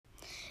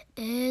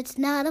It's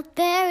not a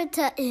fairy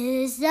tale,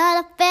 it's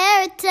not a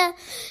fairy tale.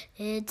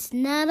 It's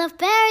not a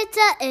fairy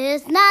tale,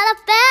 it's not a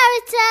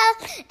fairy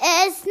tale.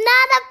 It's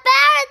not a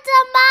fairy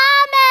tale,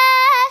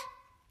 mommy.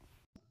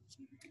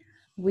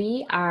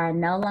 We are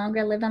no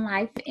longer living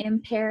life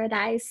in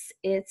paradise.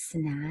 It's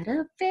not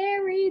a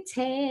fairy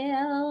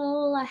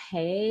tale.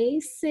 Hey,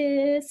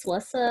 sis,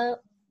 what's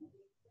up?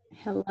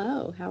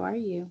 Hello, how are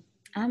you?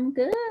 I'm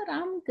good.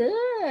 I'm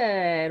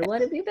good.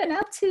 What have you been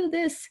up to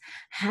this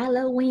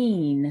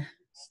Halloween?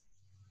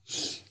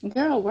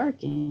 Girl,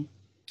 working.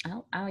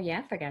 Oh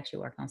yeah, I forgot you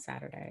work on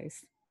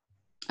Saturdays.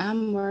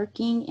 I'm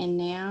working and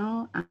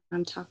now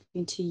I'm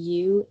talking to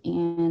you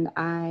and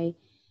I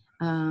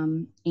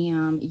am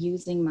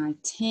using my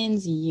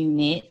TENS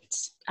unit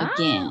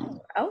again.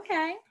 Oh,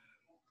 okay.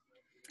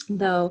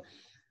 Though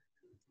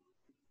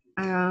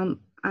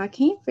I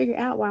can't figure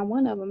out why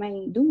one of them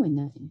ain't doing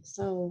nothing.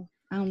 So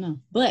I don't know.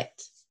 But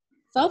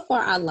so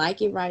far I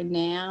like it right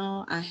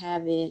now. I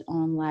have it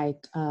on like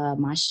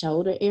my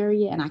shoulder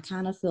area and I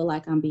kind of feel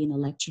like I'm being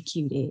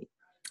electrocuted.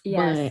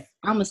 Yes.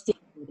 But I'm gonna stick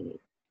with it.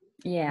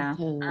 Yeah.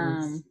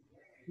 Because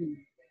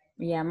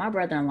Yeah, my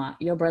brother-in-law,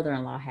 your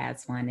brother-in-law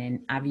has one and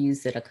I've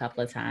used it a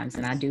couple of times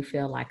and I do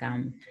feel like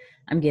I'm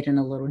getting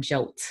a little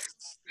jolt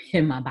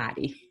in my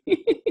body.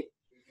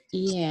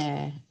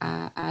 yeah,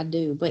 I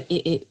do. But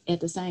it at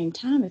the same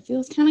time it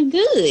feels kind of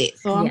good.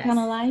 So I'm kind Yes.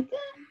 of like,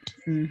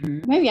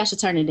 Mm-hmm. maybe I should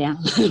turn it down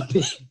a little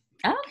bit.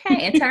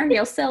 Okay, and turn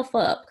yourself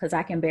up because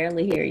I can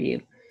barely hear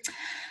you. Oh,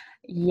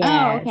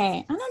 Yes.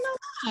 okay. I don't know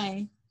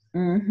why.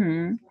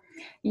 Mm-hmm.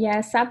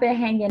 Yes, I've been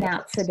hanging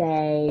out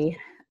today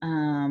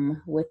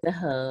with the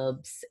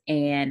hubs,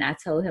 and I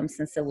told him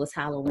since it was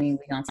Halloween,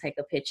 we're gonna take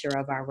a picture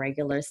of our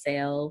regular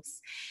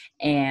selves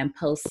and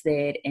post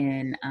it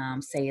and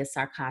say it's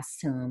our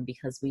costume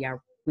because we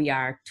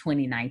are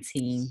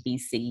 2019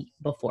 BC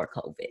before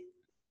COVID.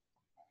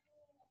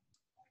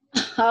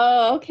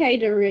 Oh, okay,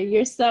 Daria,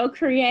 you're so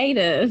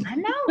creative. I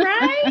know,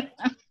 right?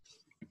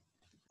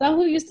 So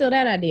who you steal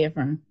that idea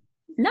from?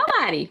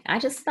 Nobody. I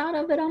just thought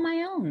of it on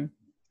my own.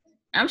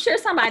 I'm sure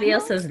somebody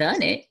else Oh, has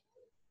done it.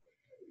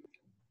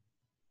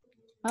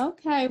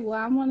 okay. Well,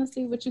 I want to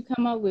see what you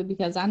come up with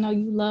because I know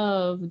you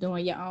love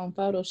doing your own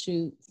photo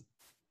shoots.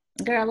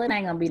 Girl, it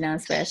ain't gonna be nothing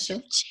special.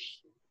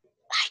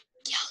 Like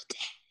yo,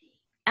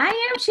 I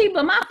am cheap,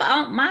 but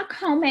my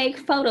homemade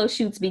photo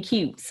shoots be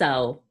cute,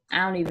 so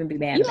I don't even be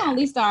mad You about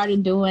only it.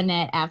 started doing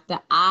that after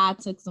I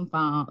took some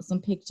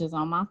pictures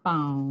on my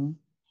phone,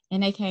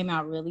 and they came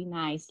out really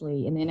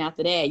nicely. And then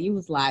after that, you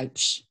was like,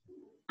 Psh,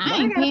 I Why I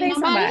ain't gotta paying pay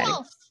nobody somebody?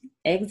 else.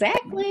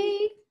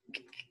 Exactly.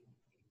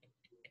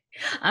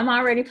 I'm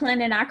already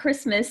planning our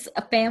Christmas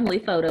family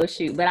photo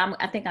shoot, but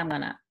I think I'm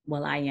gonna.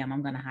 Well, I am.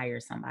 I'm gonna hire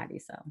somebody.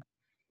 So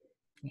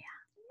yeah.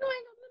 You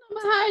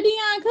ain't gonna hire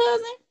Dion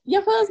cousin,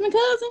 your husband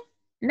cousin.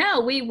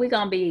 No, we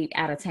gonna be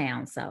out of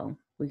town, so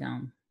we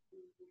gonna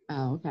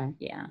Oh, okay.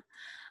 yeah.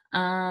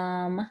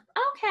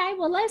 Okay,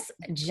 well let's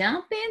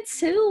jump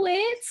into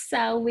it.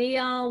 So we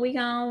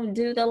gonna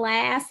do the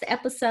last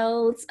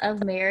episodes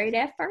of Married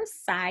at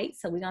First Sight.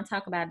 So we're gonna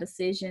talk about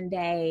decision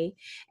day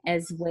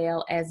as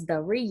well as the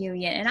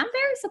reunion. And I'm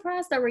very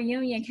surprised the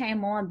reunion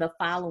came on the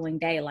following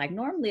day. Like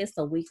normally it's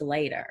a week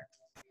later.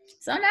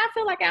 So now I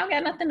feel like I don't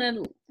got nothing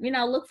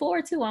to, look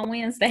forward to on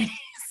Wednesdays.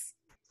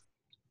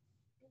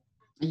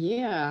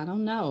 Yeah, I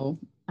don't know.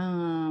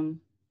 Mm,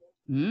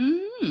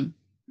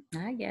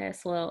 I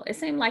guess. Well, it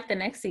seemed like the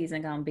next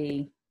season gonna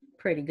be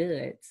pretty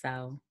good.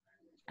 So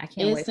I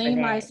can't it wait for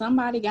seemed like that.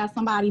 somebody got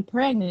somebody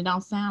pregnant. It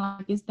don't sound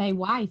like it's their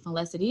wife,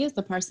 unless it is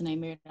the person they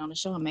married on the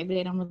show, and maybe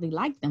they don't really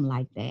like them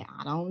like that.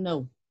 I don't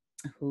know.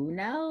 Who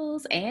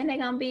knows? And they're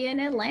gonna be in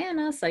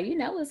Atlanta, so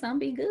it's gonna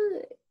be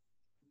good.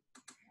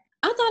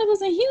 I thought it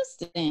was in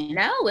Houston.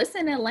 No, it's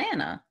in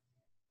Atlanta.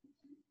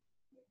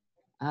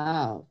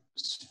 Oh,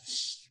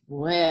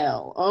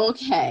 well,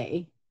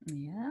 okay.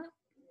 Yeah.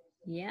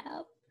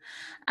 Yep.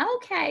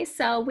 Okay,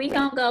 so we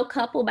gonna go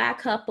couple by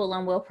couple,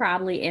 and we'll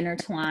probably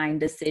intertwine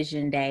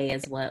decision day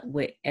as well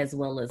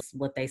as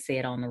what they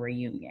said on the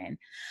reunion.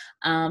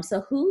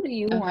 So who do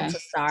you want Okay. to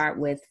start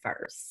with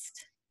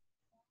first?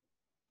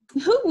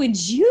 Who would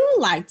you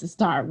like to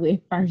start with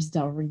first,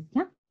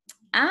 Dorita?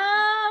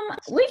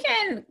 We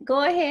can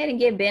go ahead and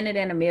get Bennett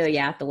and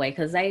Amelia out the way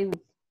because they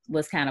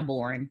was kind of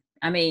boring.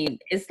 I mean,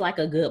 it's like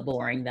a good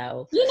boring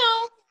though.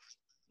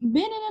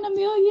 Bennett and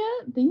Amelia,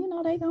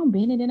 they gonna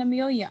Bennett and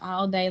Amelia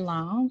all day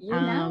long.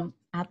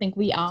 I think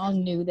we all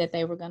knew that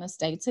they were gonna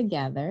stay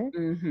together.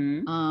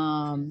 Mm-hmm.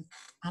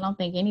 I don't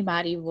think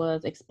anybody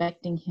was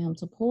expecting him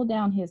to pull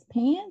down his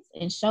pants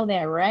and show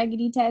that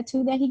raggedy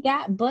tattoo that he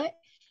got, but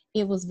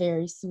it was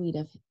very sweet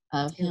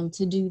of him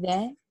to do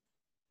that.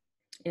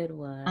 It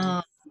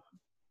was.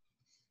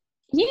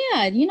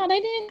 Yeah, they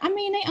didn't. I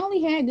mean, they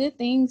only had good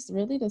things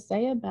really to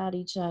say about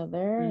each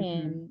other, Mm-hmm.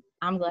 and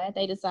I'm glad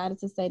they decided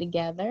to stay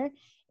together.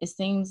 It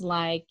seems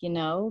like, you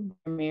know,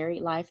 their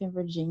married life in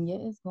Virginia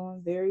is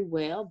going very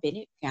well.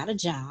 Bennett got a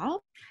job.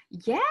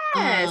 Yes,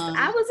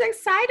 I Um, was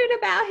excited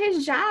about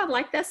his job.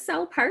 Like, that's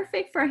so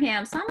perfect for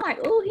him. So I'm like,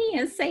 oh, he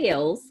in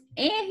sales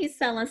and he's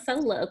selling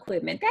solar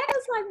equipment. That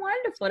is like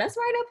wonderful. That's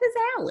right up his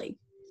alley.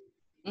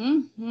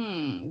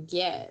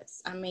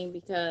 Yes.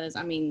 Because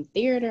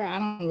theater, I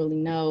don't really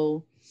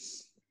know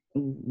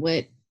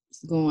what's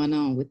going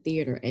on with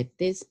theater at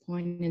this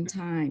point in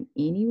time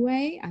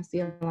anyway. I see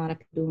a lot of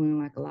people doing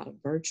like a lot of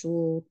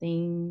virtual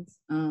things,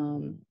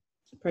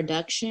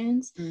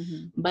 productions.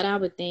 But I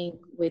would think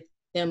with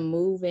them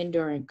moving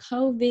during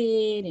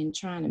COVID and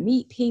trying to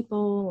meet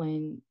people,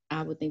 and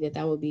I would think that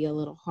that would be a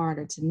little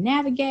harder to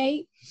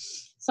navigate.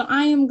 So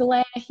I am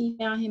glad he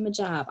found him a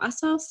job. I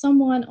saw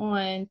someone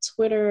on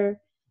Twitter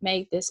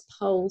made this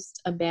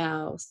post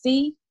about,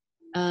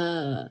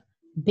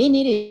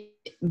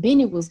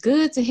 Bennett was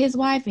good to his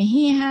wife and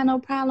he ain't had no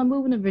problem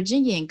moving to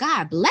Virginia, and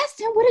God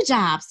blessed him with a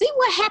job. See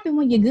what happened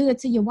when you're good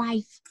to your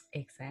wife?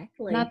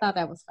 Exactly. And I thought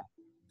that was fun.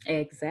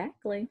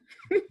 Exactly.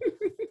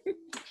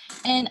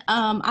 And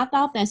I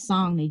thought that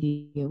song they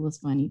did was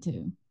funny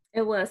too.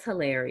 It was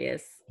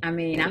hilarious. I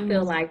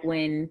feel like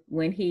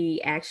when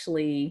he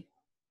actually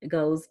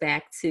goes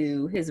back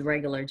to his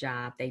regular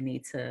job, they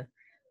need to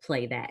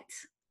play that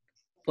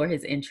for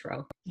his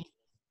intro.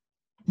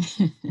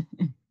 That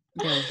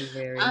would be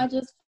very I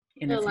just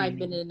feel like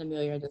Bennett and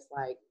Amelia are just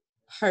like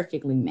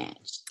perfectly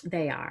matched.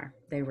 They are.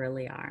 They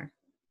really are.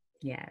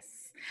 Yes.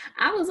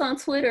 I was on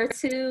Twitter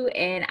too,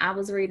 and I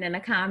was reading the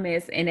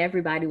comments, and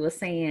everybody was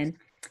saying,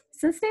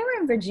 since they were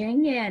in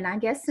Virginia, and I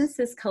guess since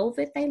it's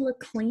COVID, they look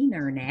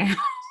cleaner now.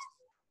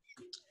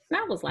 And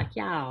I was like,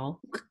 y'all.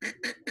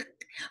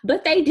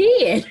 But they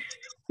did.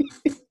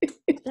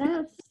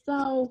 That's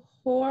so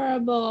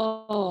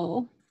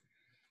horrible.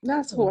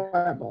 That's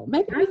horrible.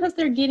 Maybe because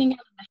they're getting out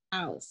of the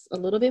house a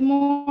little bit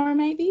more,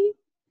 maybe.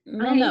 I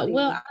don't know.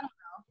 Well, I don't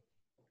know.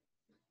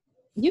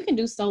 You can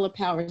do solar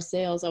power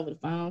sales over the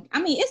phone.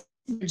 It's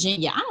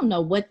Virginia. I don't know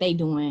what they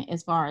doing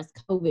as far as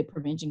COVID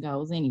prevention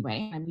goes anyway.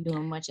 They might be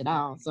doing much at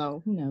all.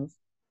 So who knows?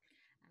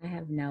 I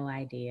have no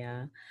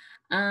idea.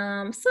 So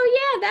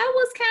yeah, that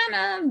was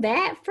kind of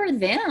that for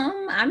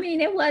them.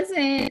 It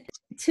wasn't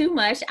too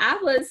much. I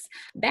was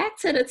back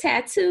to the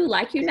tattoo.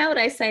 Like,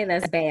 they say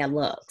that's bad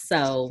luck.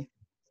 So,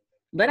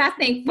 but I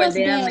think for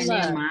them and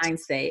their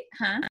mindset,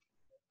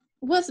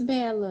 What's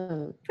bad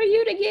luck? For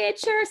you to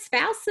get your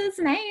spouse's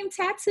name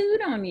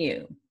tattooed on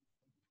you.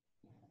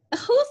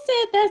 Who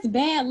said that's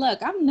bad luck?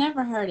 I've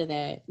never heard of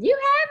that. You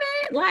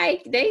haven't?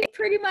 Like, they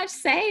pretty much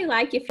say,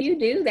 like, if you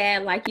do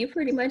that, like, you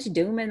pretty much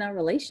dooming a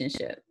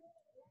relationship.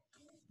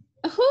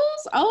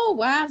 Whose old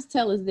wives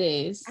tell us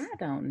this? I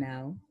don't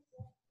know.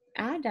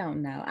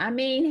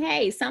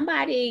 Hey,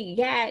 somebody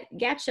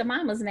got your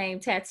mama's name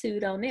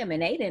tattooed on them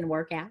and they didn't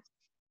work out.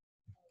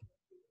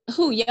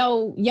 Who,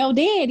 yo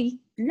daddy?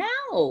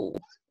 No,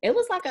 it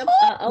was like a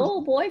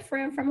old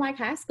boyfriend from like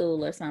high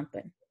school or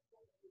something.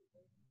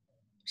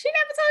 She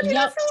never told you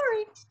that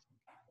story.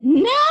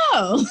 No.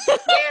 Yeah,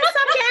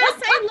 some guy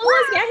in St.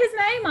 Louis got his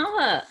name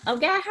on her. Or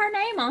got her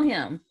name on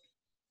him.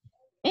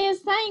 In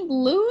St.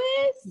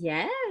 Louis?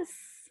 Yes.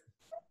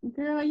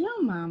 Girl,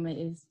 your mama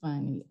is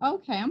funny.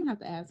 Okay, I'm gonna have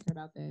to ask her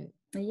about that.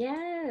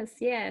 Yes.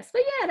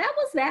 But yeah, that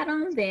was that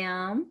on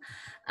them.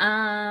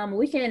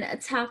 We can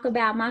talk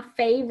about my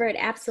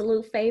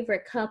absolute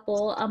favorite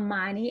couple,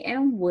 Amani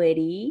and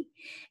Woody.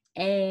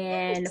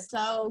 And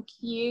so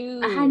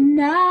cute. I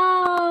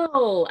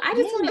know. I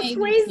just want to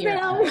squeeze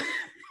them.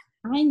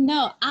 I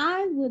know.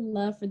 I would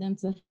love for them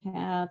to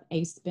have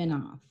a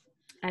spinoff.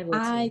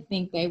 I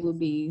think they would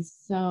be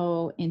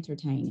so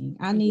entertaining.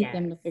 I need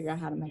them to figure out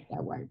how to make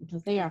that work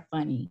because they are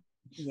funny.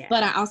 Yes.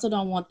 But I also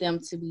don't want them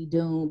to be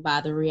doomed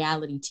by the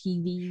reality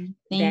TV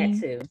thing.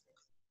 That too.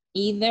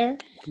 Either.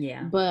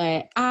 Yeah.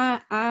 But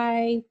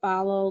I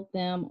followed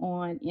them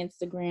on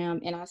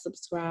Instagram and I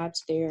subscribed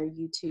to their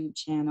YouTube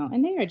channel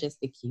and they are just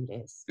the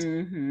cutest.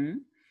 Mm-hmm.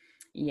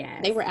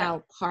 Yeah. They were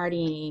out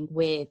partying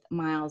with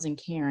Miles and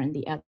Karen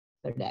the other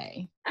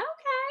day. Okay.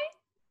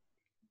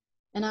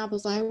 And I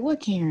was like, what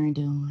Karen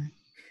doing?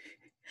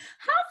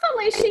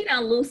 Hopefully she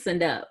done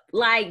loosened up.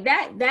 Like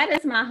that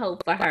is my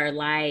hope for her.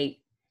 Like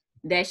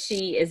that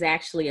she is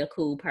actually a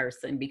cool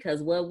person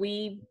because what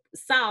we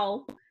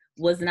saw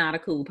was not a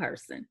cool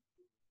person.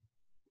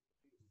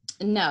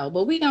 No,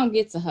 but we gonna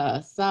get to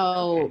her.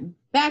 So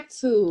back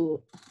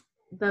to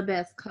the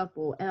best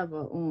couple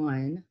ever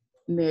on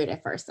Married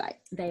at First Sight.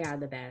 They are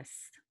the best.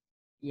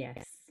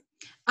 Yes.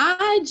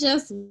 I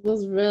just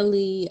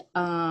really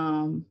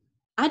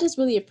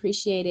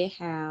appreciated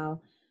how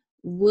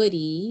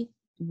Woody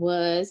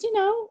was,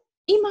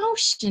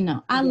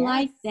 emotional. I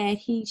liked that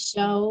he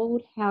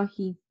showed how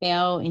he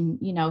felt and,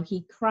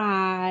 he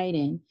cried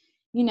and,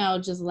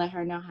 just let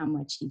her know how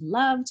much he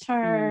loved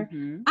her.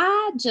 Mm-hmm.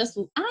 I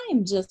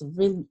am just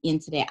really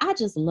into that. I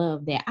just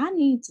love that. I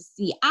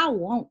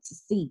want to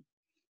see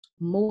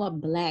more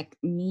Black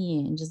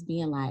men just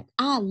being like,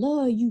 I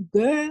love you,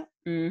 girl.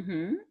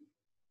 Mm-hmm.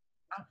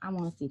 I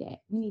want to see that.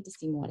 We need to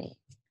see more of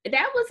that.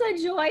 That was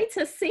a joy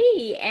to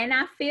see. And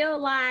I feel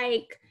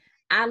like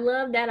I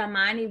love that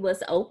Amani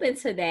was open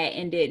to that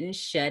and didn't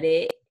shut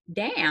it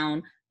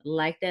down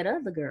like that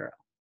other girl.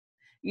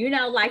 You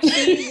know, like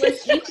she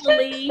was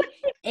equally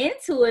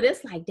into it.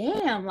 It's like,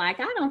 damn,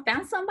 like I don't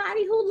found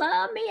somebody who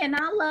loved me and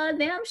I love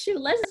them. Shoot,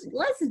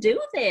 let's do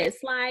this.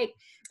 Like,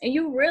 and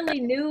you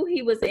really knew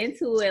he was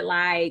into it,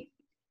 like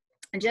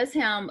just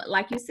him,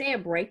 like you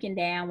said, breaking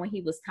down when he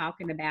was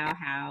talking about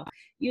how,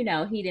 you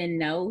know, he didn't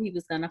know he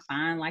was gonna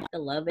find like the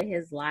love of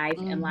his life.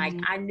 Mm-hmm. And like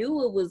I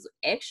knew it was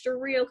extra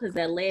real because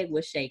that leg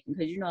was shaking,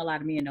 because you know a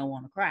lot of men don't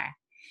want to cry.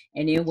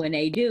 And then when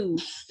they do,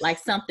 like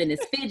something is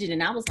fidgeting,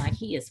 I was like,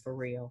 he is for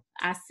real.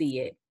 I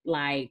see it.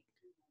 Like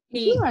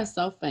you are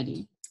so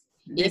funny.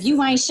 If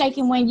you ain't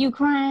shaking when you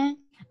crying,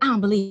 I don't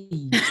believe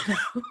you.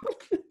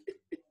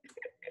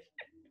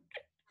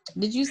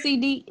 Did you see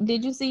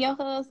your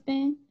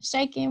husband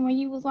shaking when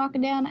you was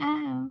walking down the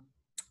aisle?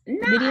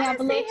 No, did he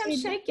have I didn't see him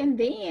shaking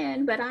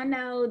then, but I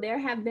know there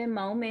have been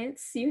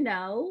moments, you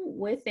know,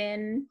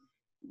 within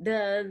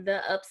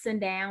the ups and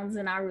downs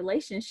in our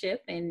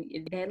relationship, and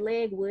that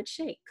leg would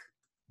shake.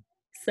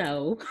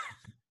 So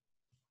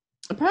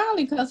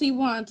probably because he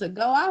wanted to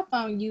go off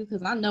on you,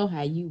 because I know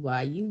how you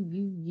are. You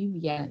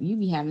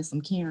be having some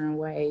Karen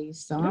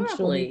ways. So I'm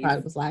sure he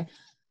probably was like,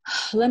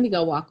 let me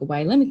go walk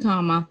away. Let me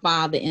call my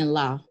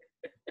father-in-law.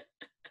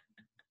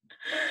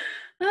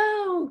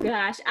 Oh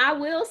gosh, I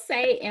will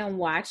say, in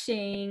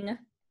watching,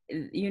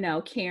 you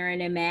know,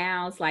 Karen and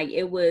Miles, like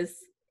it was,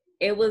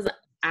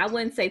 I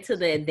wouldn't say to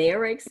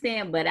their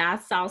extent, but I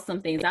saw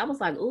some things. I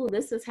was like, oh,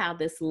 this is how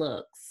this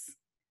looks.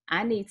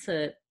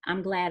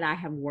 I'm glad I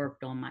have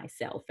worked on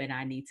myself, and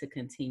I need to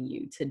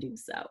continue to do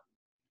so.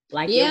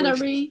 Like, yeah,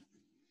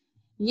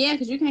 yeah,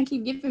 because you can't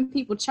keep giving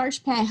people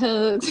church pat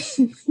hugs.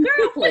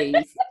 Girl,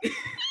 please.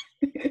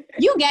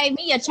 You gave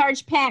me a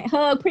church pat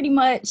hug pretty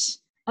much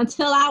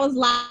until I was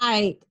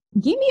like,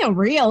 give me a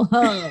real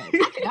hug.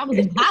 I was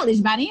in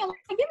college by then. Like,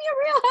 give me a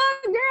real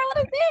hug, girl.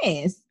 What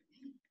is this?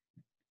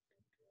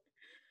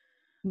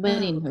 But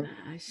anywho,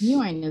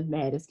 you ain't as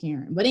bad as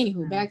Karen. But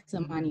anywho, back to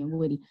Amani and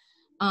Woody.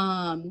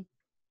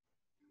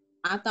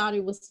 I thought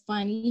it was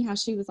funny how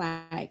she was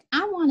like,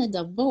 I want a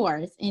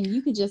divorce. And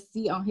you could just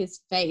see on his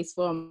face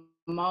for a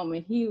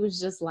moment, he was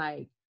just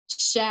like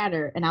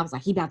shattered. And I was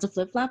like, he about to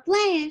flip flop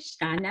flash.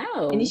 I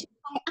know. And she's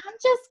like, I'm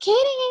just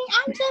kidding.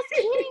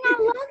 I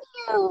love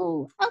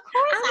you. Of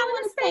course I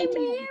want to stay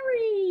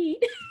married.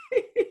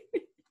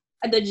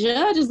 The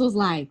judges was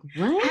like,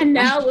 what? I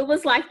know. It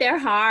was like their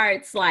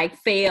hearts like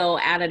fell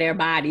out of their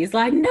bodies.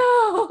 Like,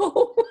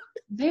 no.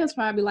 They was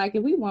probably like,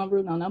 if we weren't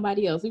rooting on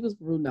nobody else, we was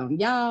rooting on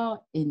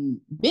y'all and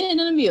Ben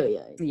and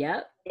Amelia.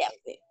 Yep.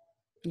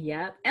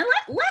 And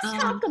let's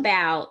talk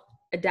about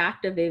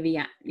Dr.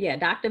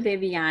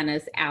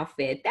 Viviana's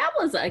outfit. That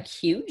was a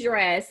cute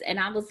dress, and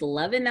I was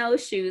loving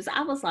those shoes.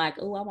 I was like,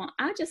 oh,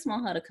 I just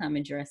want her to come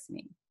and dress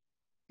me.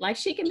 Like,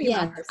 she can be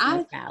my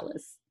personal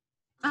stylist.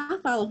 I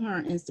follow her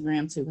on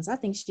Instagram too, because I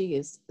think she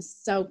is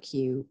so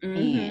cute,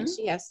 and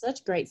she has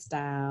such great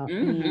style.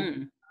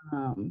 And,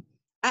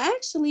 I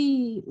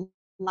actually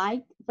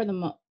like, for the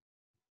most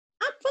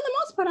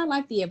part, I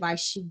like the advice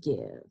she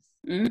gives.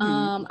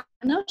 I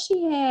know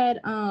she had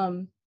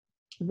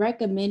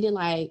recommended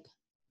like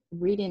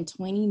reading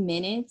 20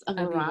 minutes of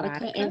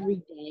erotica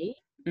every day.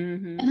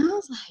 And I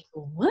was like,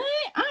 what?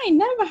 I ain't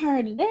never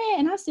heard of that.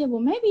 And I said,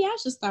 well, maybe I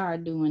should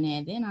start doing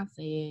that. Then I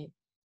said,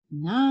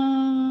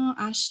 no,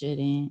 I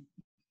shouldn't.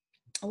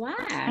 Why?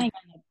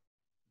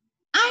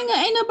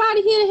 Ain't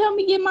nobody here to help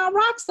me get my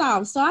rocks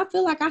off. So I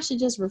feel like I should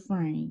just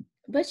refrain.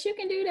 But you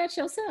can do that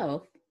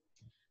yourself.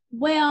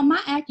 Well, my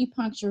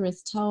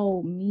acupuncturist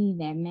told me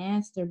that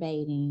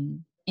masturbating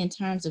in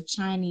terms of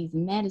Chinese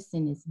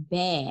medicine is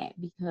bad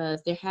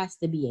because there has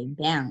to be a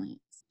balance.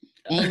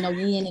 Ain't no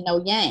yin and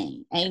no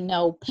yang. Ain't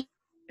no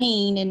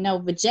pain and no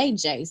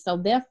vajayjay. So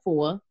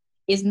therefore,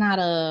 it's not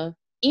a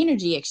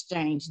energy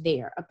exchange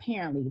there,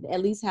 apparently.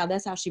 At least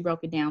that's how she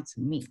broke it down to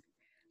me.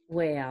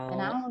 Well,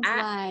 and I was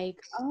like,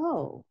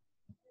 oh.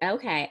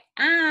 Okay.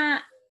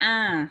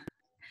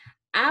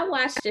 I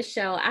watched a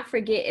show, I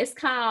forget, it's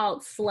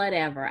called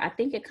Slutever. I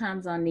think it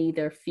comes on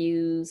either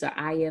Fuse or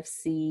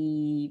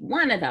IFC,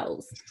 one of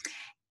those.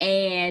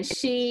 And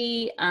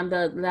she,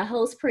 the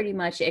host pretty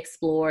much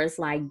explores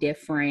like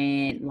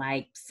different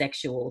like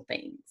sexual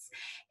things.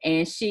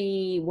 And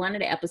one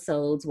of the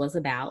episodes was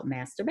about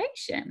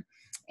masturbation.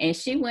 And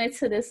she went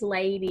to this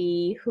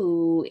lady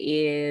who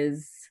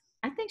is,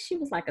 I think she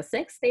was like a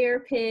sex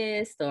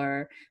therapist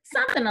or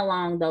something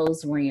along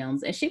those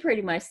realms. And she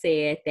pretty much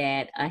said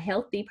that a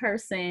healthy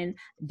person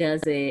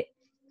does it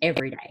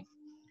every day.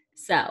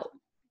 So.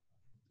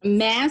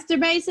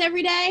 Masturbates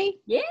every day?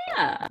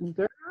 Yeah.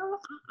 Girl,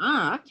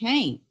 I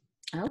can't.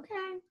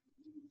 Okay.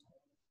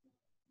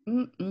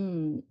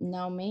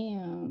 No,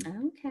 ma'am.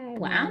 Okay.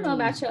 Well, I don't know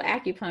about your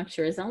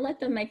acupuncturist. Don't let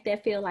them make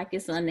that feel like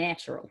it's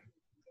unnatural.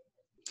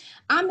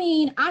 I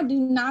mean, I do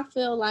not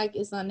feel like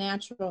it's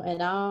unnatural at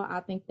all.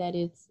 I think that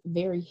it's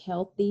very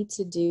healthy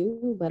to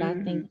do, but I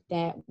think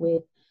that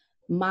with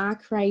my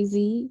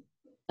crazy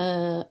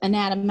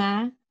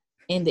anatomy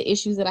and the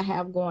issues that I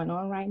have going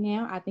on right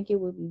now, I think it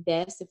would be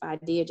best if I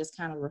did just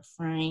kind of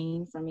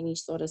refrain from any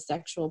sort of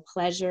sexual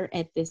pleasure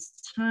at this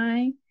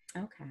time.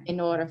 Okay. In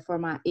order for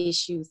my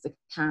issues to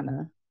kind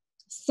of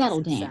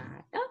settle down.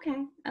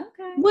 Okay.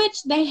 Okay.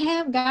 Which they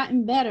have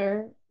gotten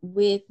better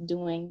with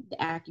doing the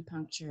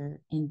acupuncture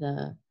and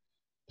the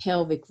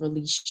pelvic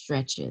release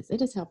stretches.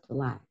 It has helped a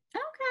lot.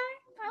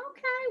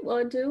 Okay.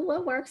 Well, do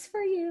what works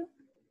for you.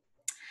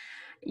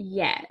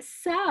 Yes.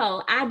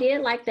 So I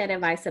did like that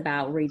advice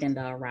about reading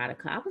the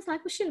erotica. I was like,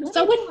 well, shoot.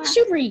 So what are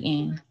you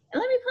reading?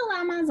 Let me pull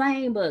out my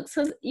Zane books.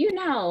 Because,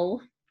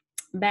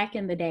 back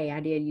in the day, I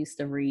did used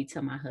to read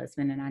to my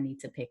husband, and I need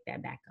to pick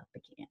that back up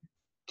again.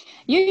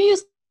 You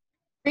used to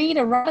read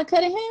erotica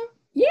to him?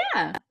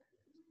 Yeah.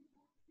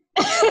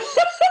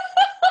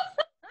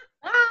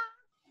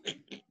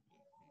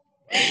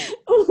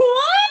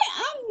 What?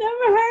 I've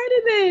never heard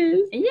of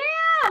this.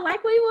 Yeah,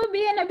 like we would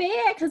be in the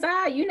bed because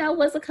I,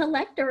 was a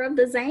collector of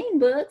the Zane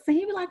books, and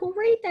he'd be like, well,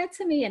 read that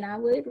to me, and I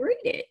would read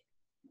it.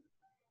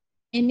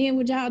 And then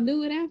would y'all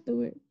do it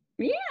afterward?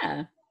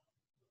 Yeah.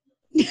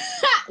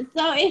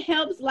 So it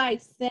helps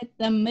like set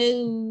the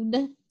mood.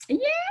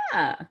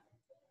 Yeah.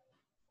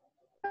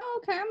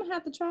 Okay, I'm gonna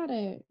have to try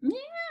that.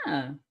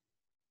 Yeah.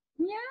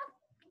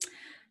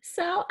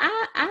 So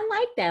I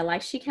like that.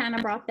 Like she kind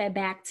of brought that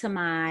back to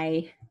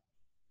my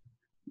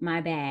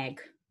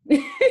bag.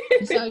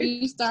 So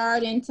you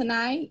starting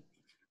tonight?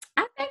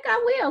 I think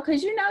I will,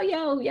 because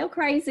your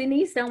crazy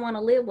niece don't want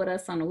to live with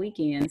us on the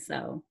weekend.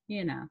 So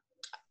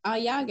Oh,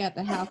 y'all got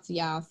the house to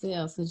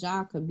y'allselves, so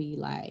y'all could be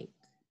like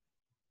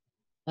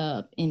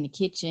up in the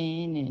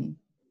kitchen and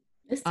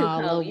it's too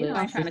cold.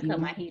 I'm trying to cut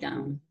my heat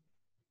on.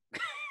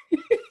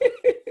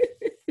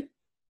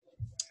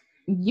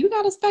 You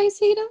got a space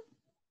heater?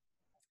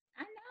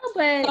 I know,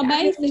 but so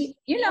basically,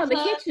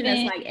 the kitchen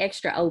is like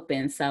extra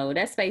open, so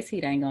that space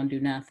heater ain't gonna do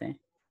nothing.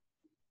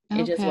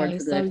 It just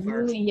works good. So you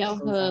and your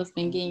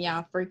husband getting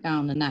y'all freak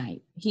on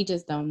tonight. He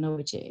just don't know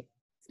it yet.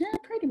 Yeah,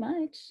 pretty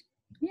much.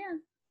 Yeah.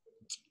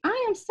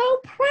 I am so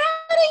proud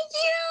of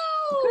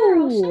you.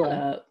 Girl, shut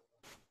up.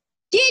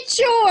 Get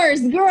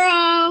yours,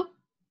 girl.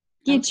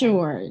 Get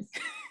yours.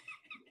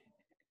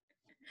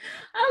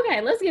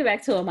 Okay, let's get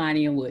back to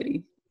Imani and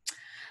Woody.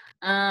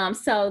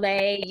 So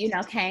they,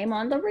 came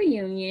on the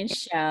reunion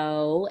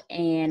show,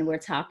 and we're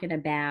talking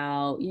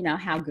about,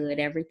 how good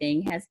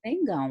everything has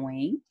been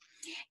going.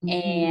 Mm-hmm.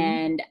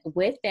 And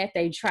with that,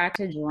 they tried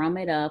to drum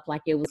it up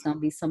like it was going to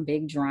be some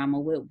big drama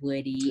with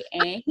Woody,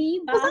 and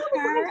he bought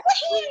her an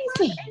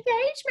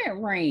engagement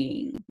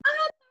ring.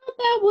 I thought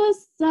that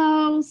was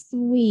so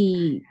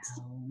sweet.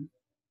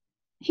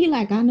 He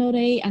like, I know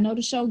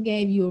the show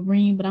gave you a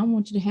ring, but I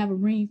want you to have a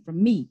ring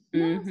from me.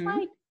 And I was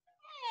like,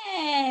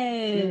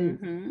 hey.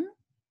 Mm-hmm.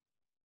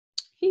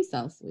 He's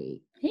so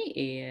sweet.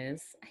 He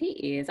is.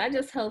 I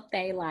just hope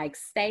they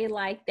stay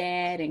like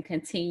that and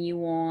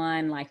continue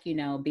on,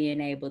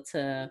 being able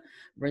to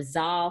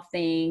resolve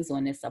things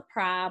when it's a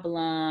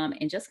problem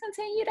and just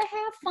continue to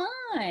have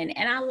fun.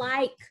 And I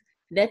like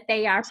that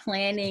they are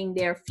planning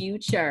their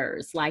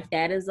futures. Like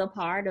that is a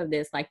part of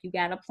this. Like you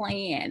got to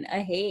plan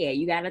ahead.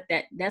 You got to,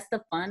 that's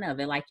the fun of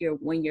it. Like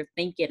when you're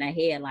thinking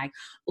ahead, like,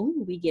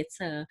 ooh, we get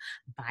to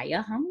buy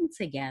a home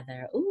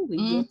together. Ooh, we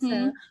get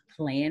to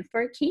plan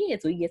for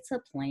kids. We get to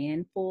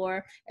plan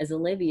for, as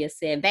Olivia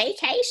said,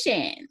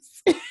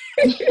 vacations.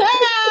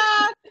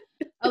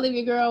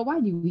 Olivia girl, why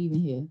you even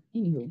here?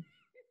 Anywho.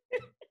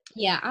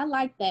 Yeah, I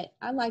like that.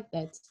 I like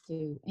that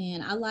too.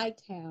 And I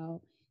liked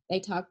how they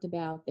talked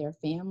about their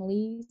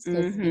families,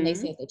 and they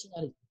said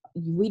that,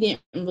 we didn't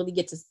really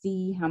get to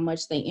see how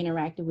much they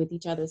interacted with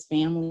each other's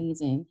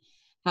families, and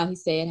how he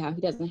said how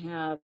he doesn't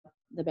have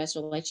the best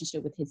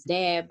relationship with his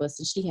dad, but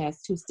since she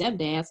has two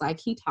stepdads, like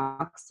he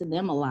talks to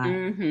them a lot.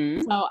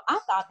 So I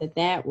thought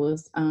that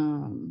was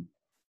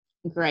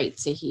great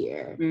to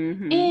hear.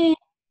 And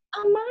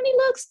Imani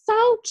looks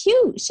so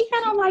cute. She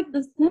had on like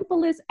the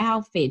simplest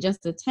outfit,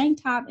 just a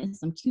tank top and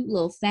some cute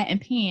little satin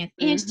pants.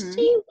 And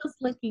she was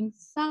looking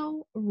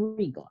so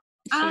regal.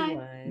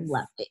 I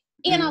loved it.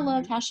 And I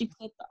loved how she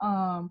put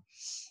the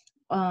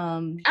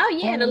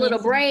the little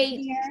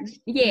braid.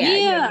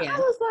 Yeah. I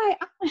was like,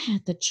 I'm gonna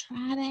have to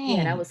try that.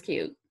 Yeah, that was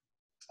cute.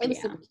 It was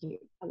super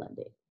cute. I loved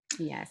it.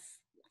 Yes.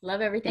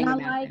 Love everything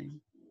about like them.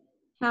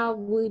 How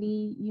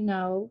Woody,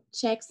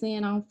 checks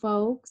in on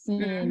folks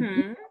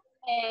and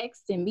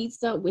and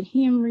meets up with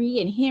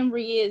Henry, and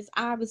Henry is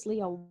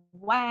obviously a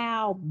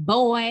wild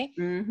boy.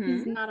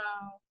 He's not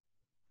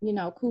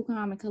all, cool,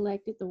 calm, and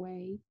collected the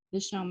way the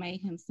show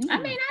made him seem. I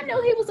mean, I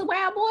knew he was a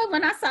wild boy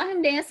when I saw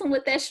him dancing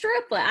with that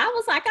stripper. I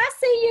was like, I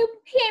see you,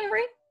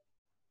 Henry.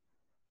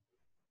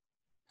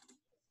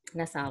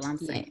 That's all I'm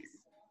saying.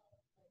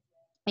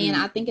 Yes. And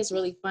I think it's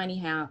really funny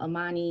how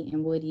Imani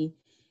and Woody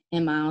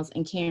and Miles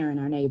and Karen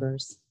are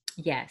neighbors.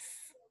 Yes.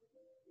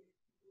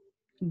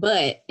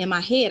 But in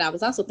my head, I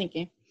was also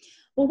thinking,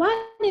 well,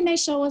 why didn't they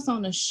show us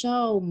on the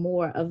show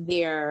more of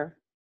their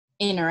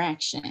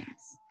interactions?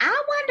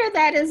 I wonder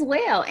that as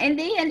well. And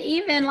then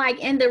even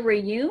in the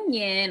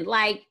reunion,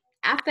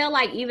 I felt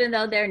like even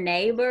though they're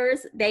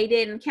neighbors, they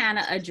didn't kind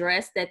of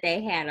address that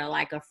they had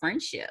a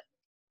friendship.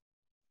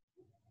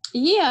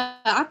 Yeah,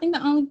 I think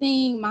the only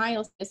thing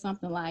Miles said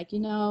something like,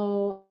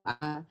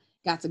 I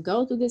got to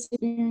go through this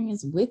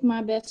experience with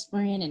my best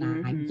friend,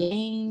 and I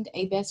gained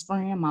a best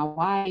friend, my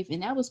wife,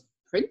 and that was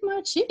pretty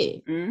much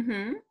it.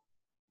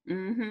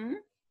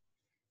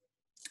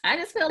 I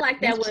just feel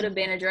like that would have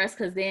been addressed,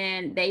 because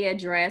then they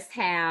addressed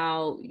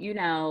how,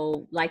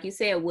 like you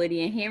said,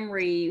 Woody and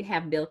Henry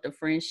have built a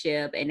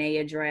friendship, and they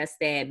addressed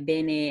that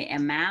Bennett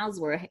and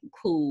Miles were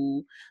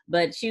cool,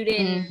 but you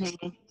didn't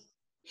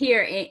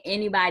hear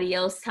anybody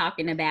else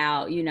talking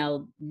about,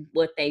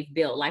 what they've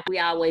built. Like, we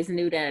always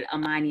knew that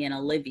Amani and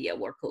Olivia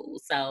were cool.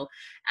 So,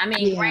 I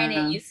mean,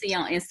 granted, you see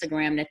on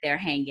Instagram that they're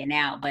hanging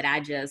out, but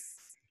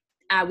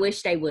I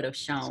wish they would have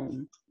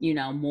shown,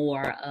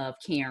 more of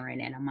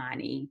Karen and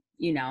Amani,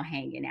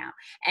 hanging out.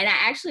 And I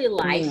actually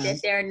like that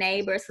they're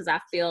neighbors, because I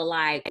feel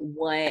like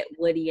what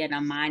Woody and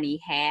Amani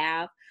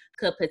have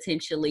could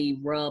potentially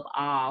rub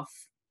off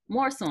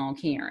more so on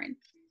Karen.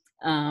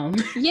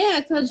 Yeah,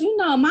 because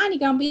Amani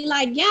gonna be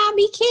like, y'all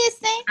be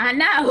kissing. I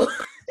know.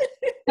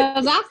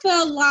 Because I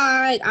felt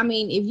like,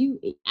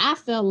 I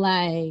felt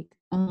like,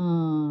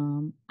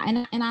 and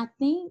I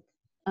think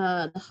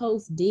the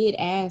host did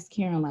ask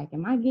Karen, like,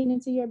 am I getting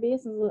into your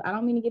business? I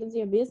don't mean to get into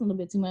your business a little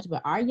bit too much,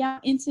 but are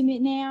y'all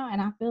intimate now?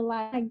 And I feel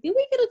like, did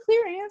we get a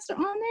clear answer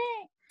on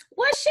that?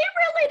 Well, she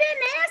really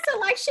didn't answer.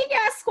 Like, she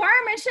got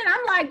skirmish, and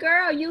I'm like,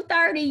 girl, you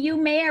 30, you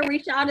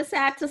married, y'all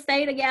decide to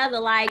stay together.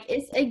 Like,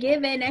 it's a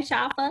given that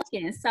y'all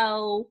fucking.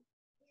 So,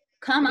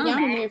 come on. Y'all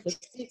been married for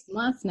 6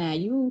 months now.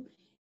 You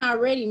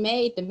already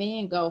made the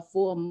man go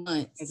 4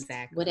 months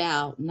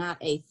without not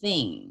a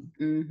thing.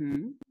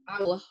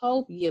 I will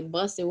hope you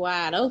busted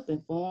wide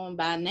open for him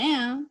by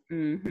now.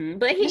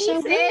 But he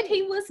said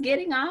he was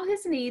getting all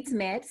his needs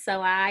met,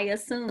 so I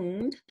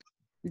assumed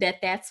that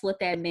that's what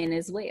that meant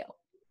as well.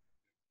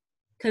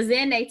 Because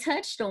then they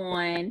touched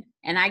on,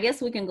 and I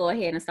guess we can go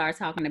ahead and start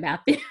talking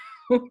about them.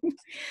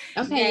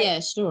 Okay, yeah,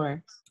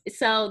 sure.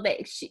 So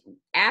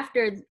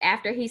after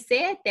he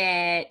said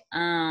that,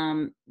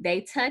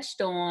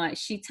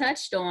 she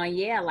touched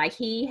on, like,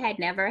 he had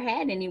never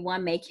had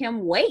anyone make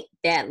him wait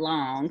that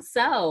long.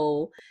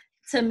 So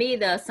to me,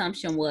 the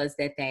assumption was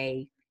that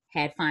they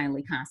had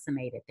finally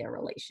consummated their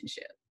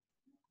relationship.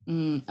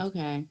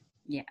 Okay.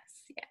 Yes.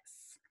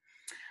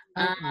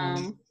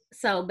 Okay.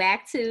 So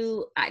back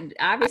to,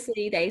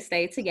 obviously they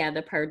stayed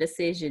together per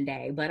decision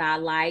day, but I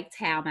liked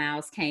how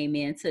Miles came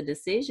into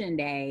decision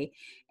day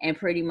and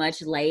pretty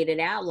much laid it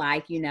out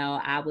like,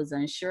 I was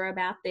unsure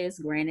about this.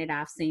 Granted,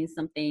 I've seen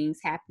some things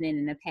happening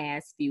in the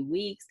past few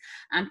weeks.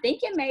 I'm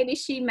thinking maybe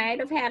she might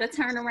have had a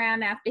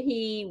turnaround after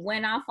he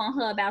went off on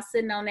her about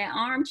sitting on that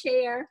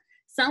armchair.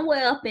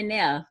 Somewhere up in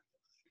there,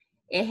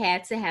 it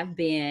had to have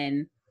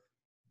been,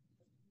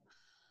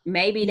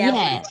 maybe that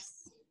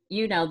was,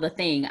 the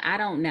thing. I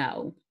don't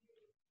know.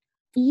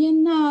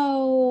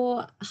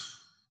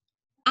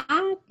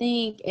 I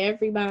think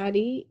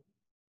everybody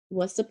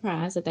was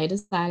surprised that they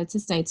decided to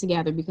stay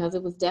together, because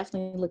it was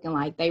definitely looking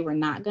like they were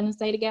not going to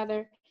stay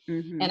together.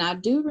 And I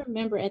do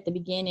remember at the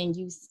beginning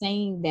you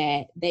saying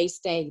that they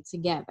stayed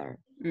together.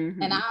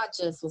 And I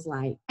just was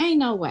like, ain't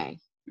no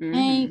way.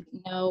 Ain't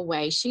no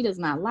way. She does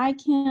not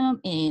like him.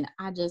 And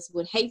I just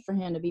would hate for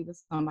him to be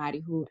with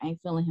somebody who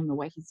ain't feeling him the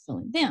way he's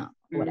feeling them,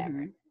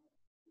 whatever.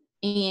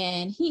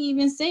 And he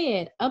even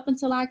said, up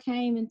until I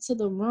came into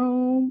the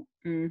room,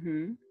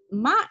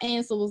 my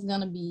answer was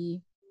going to be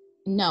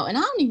no. And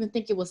I don't even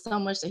think it was so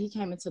much that he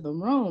came into the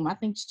room. I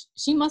think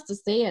she must have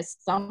said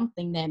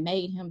something that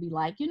made him be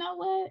like, you know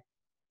what?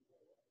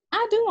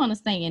 I do want to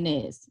stay in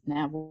this.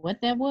 Now, what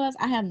that was,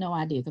 I have no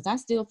idea, because I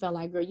still felt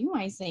like, girl, you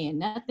ain't saying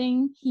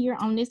nothing here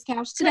on this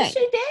couch today.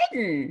 She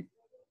didn't.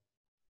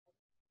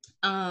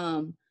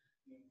 I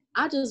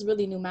just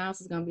really knew Miles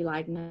was going to be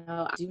like, no,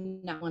 I do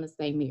not want to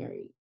stay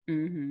married.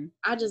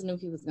 I just knew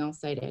he was going to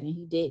say that, and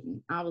he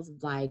didn't. I was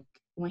like,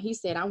 when he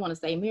said, I want to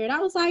stay married, I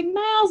was like,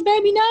 Miles,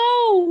 baby,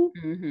 no.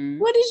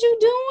 What is you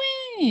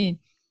doing?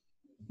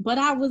 But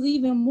I was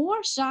even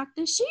more shocked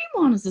that she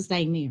wanted to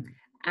stay married.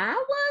 I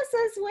was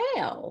as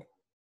well.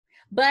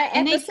 But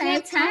at the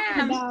same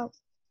time,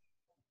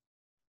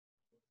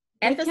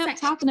 they kept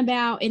talking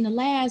about in the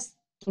last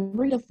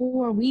 3 to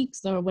 4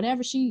 weeks or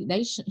whatever she's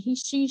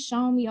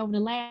shown me over the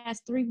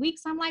last 3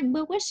 weeks. I'm like,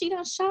 but what she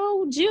done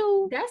showed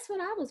you? That's what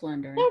I was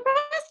wondering. The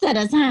rest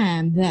of the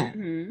time,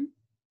 though.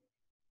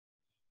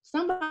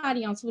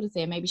 Somebody on Twitter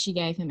said maybe she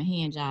gave him a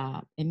hand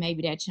job, and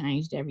maybe that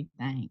changed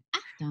everything.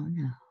 I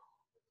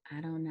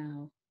don't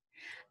know.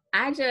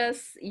 I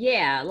just,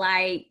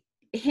 like,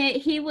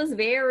 he was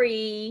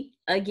very,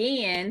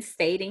 again,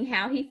 stating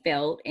how he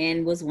felt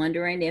and was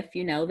wondering if,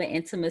 the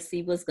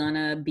intimacy was going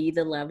to be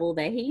the level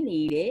that he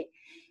needed.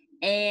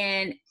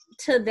 And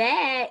to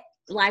that,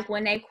 like,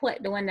 when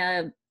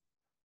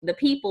the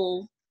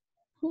people,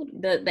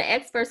 the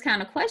experts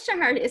kind of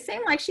questioned her, it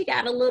seemed like she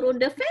got a little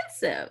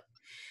defensive.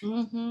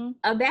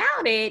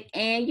 about it.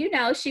 And, you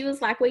know, she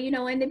was like, well, you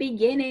know, in the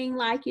beginning,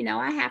 like, you know,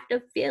 I have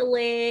to feel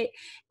it.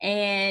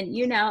 And,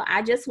 you know,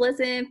 I just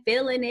wasn't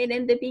feeling it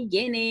in the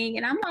beginning.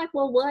 And I'm like,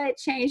 well, what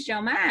changed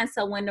your mind?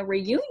 So when the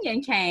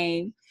reunion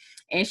came,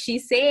 and she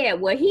said,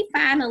 well, he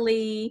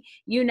finally,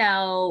 you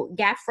know,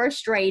 got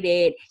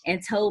frustrated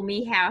and told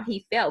me how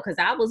he felt. Because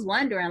I was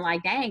wondering,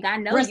 like, dang, I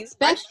know you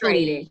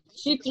frustrated.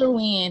 She threw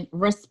in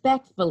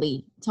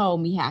respectfully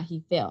told me how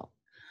he felt.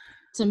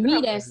 To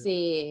me, that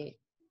said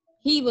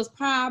he was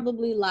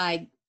probably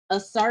like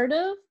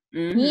assertive.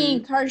 He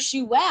didn't curse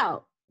you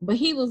out, but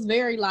he was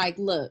very like,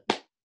 look,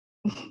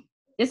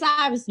 it's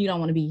obvious you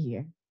don't want to be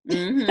here.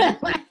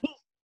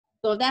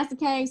 So if that's the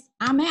case,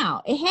 I'm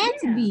out. It had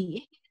to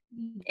be.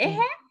 It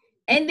had.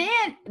 And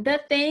then the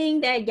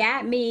thing that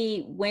got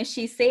me when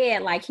she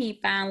said, like, he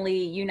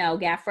finally, you know,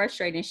 got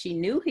frustrated, and she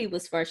knew he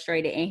was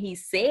frustrated, and he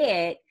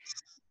said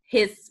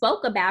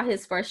spoke about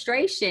his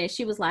frustration.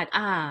 She was like,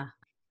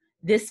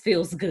 this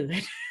feels good.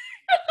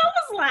 I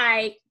was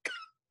like,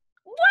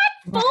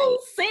 what full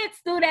sense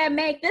do that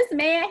make? This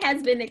man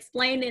has been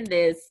explaining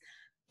this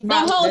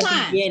from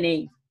the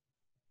beginning.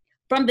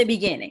 From the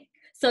beginning.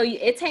 So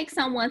it takes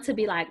someone to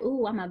be like,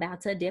 ooh, I'm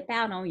about to dip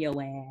out on your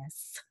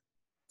ass.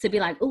 To be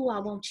like, ooh, I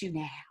want you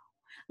now.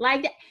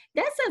 Like,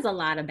 that says a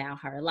lot about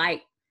her.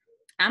 Like,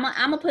 I'm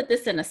gonna put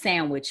this in a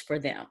sandwich for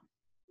them.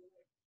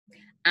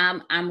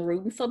 I'm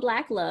rooting for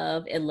Black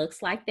love. It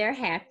looks like they're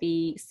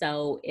happy.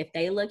 So if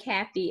they look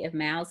happy, if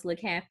Miles look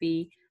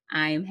happy,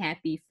 I am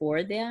happy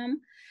for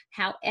them.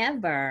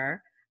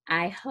 However,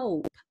 I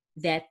hope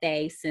that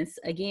since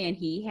again,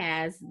 he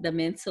has the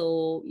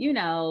mental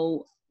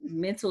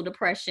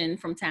depression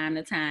from time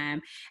to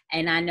time,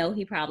 and I know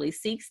he probably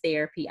seeks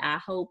therapy. I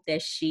hope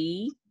that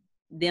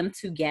them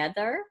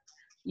together,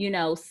 you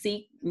know,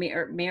 seek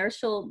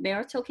marital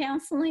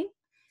counseling.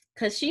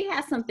 Because she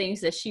has some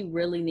things that she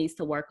really needs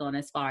to work on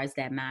as far as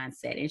that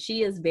mindset. And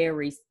she is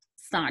very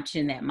staunch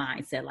in that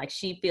mindset. Like,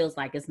 she feels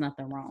like it's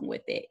nothing wrong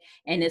with it.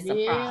 And it's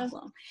a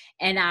problem.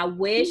 And I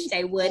wish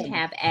they would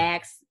have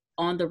asked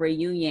on the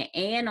reunion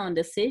and on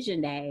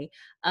decision day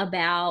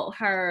about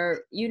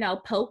her, you know,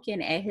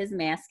 poking at his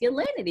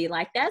masculinity.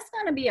 Like, that's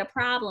going to be a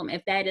problem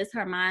if that is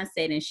her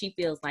mindset and she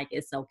feels like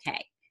it's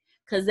okay.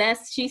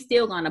 Because she's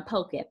still going to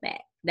poke at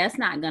that. That's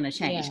not going to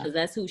change because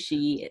that's who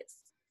she is.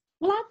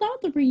 Well, I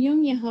thought the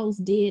reunion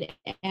host did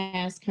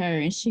ask her,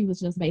 and she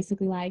was just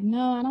basically like,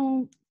 no, I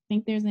don't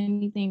think there's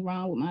anything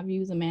wrong with my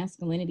views of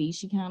masculinity.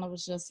 She kind of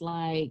was just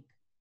like,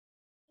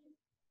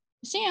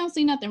 she don't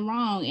see nothing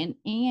wrong.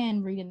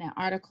 And reading that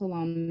article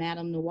on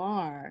Madame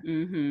Noir,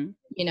 you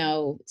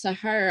know, to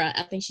her,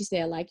 I think she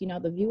said, like, you know,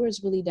 the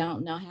viewers really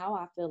don't know how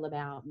I feel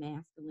about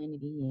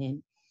masculinity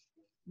and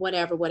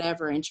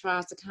whatever, and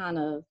tries to kind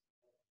of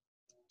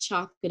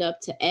chalk it up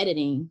to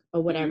editing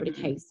or whatever the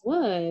case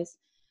was.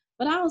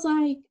 But I was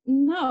like,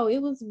 no, it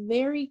was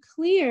very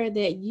clear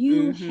that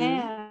you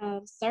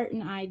have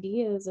certain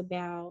ideas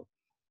about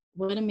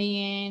what a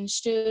man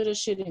should or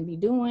shouldn't be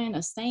doing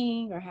or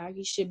saying or how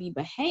he should be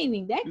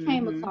behaving. That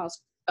came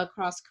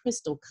across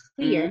crystal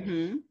clear.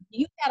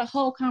 You had a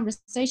whole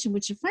conversation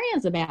with your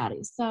friends about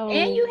it. So,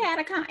 and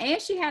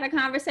she had a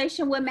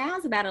conversation with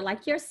Miles about it.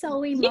 Like, you're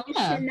so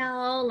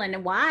emotional,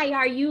 and why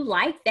are you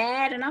like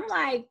that? And I'm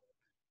like,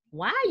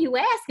 why are you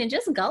asking?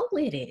 Just go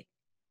with it.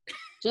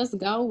 Just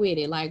go with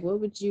it. Like, what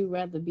would you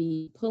rather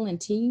be pulling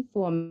teeth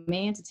for a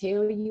man to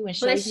tell you and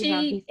show you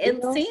how he feels?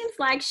 It seems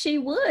like she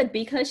would,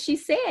 because she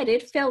said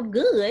it felt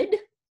good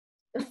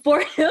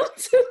for him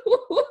to.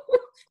 I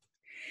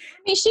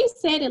mean, she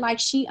said it like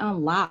she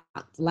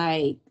unlocked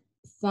like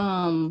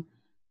some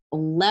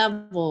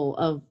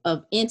level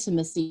of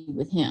intimacy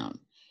with him.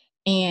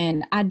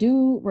 And I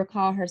do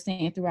recall her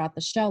saying throughout the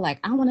show, like,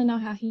 I want to know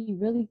how he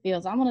really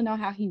feels. I want to know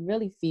how he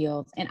really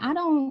feels. And I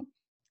don't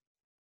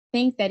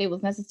think that it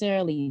was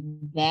necessarily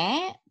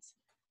that.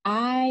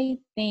 I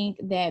think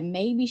that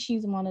maybe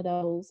she's one of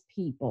those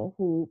people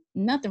who,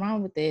 nothing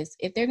wrong with this,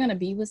 if they're going to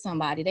be with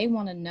somebody, they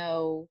want to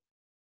know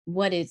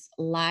what it's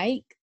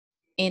like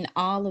in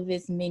all of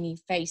its many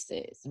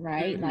faces,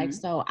 right? Like,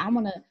 so I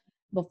want to,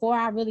 before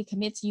I really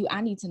commit to you,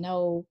 I need to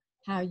know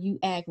how you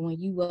act when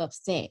you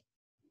upset.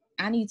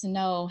 I need to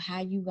know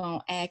how you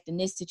gonna act in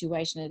this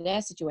situation or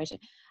that situation.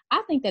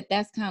 I think that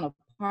that's kind of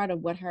part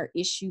of what her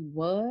issue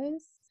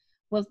was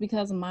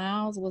because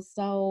Miles was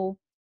so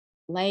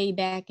laid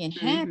back and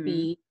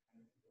happy.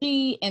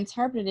 She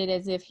interpreted it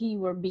as if he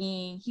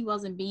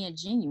wasn't being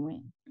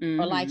genuine,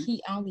 or like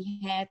he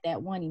only had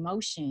that one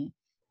emotion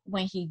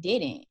when he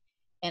didn't.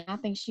 And I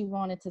think she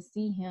wanted to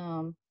see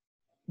him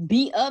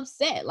be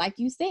upset, like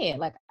you said.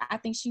 Like, I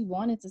think she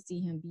wanted to see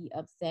him be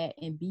upset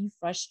and be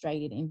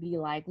frustrated and be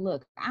like,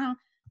 look, I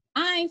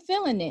ain't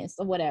feeling this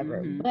or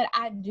whatever. But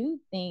I do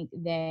think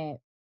that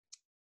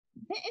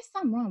there is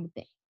something wrong with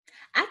that.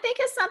 I think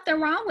it's something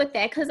wrong with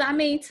that, because I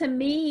mean, to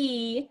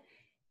me,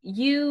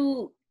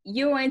 you're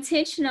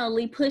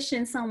intentionally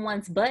pushing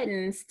someone's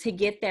buttons to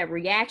get that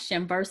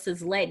reaction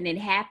versus letting it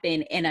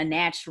happen in a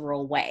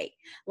natural way.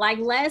 Like,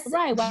 let's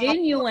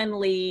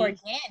genuinely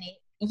organic.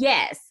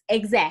 Yes,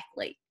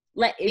 exactly.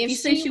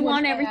 Since you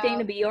want everything to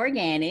have, be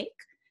organic,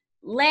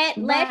 let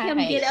him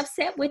get right.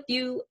 upset with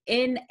you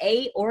in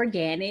a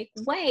organic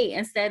way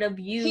instead of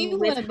He you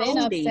would have been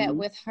upset withholding.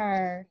 with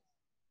her.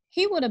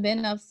 He would have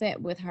been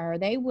upset with her.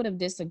 They would have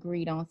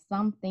disagreed on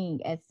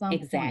something at some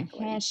point Exactly.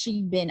 had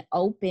she been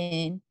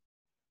open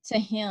to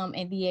him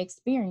and the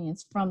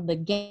experience from the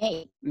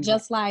gate. Yeah.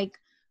 Just like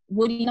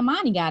Woody and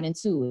Amani got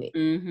into it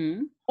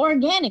Mm-hmm.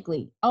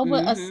 organically over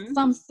Mm-hmm.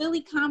 some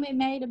silly comment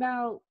made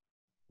about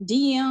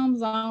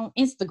DMs on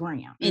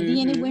Instagram, and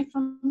then it Mm-hmm. went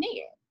from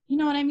there. You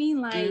know what I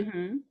mean? Like,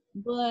 Mm-hmm.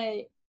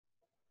 but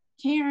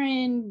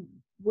Karen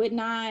would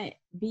not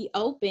be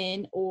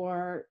open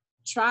or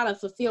try to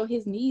fulfill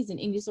his needs in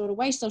any sort of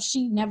way. So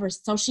she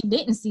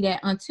didn't see that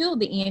until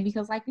the end,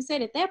 because like you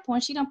said, at that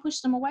point, she done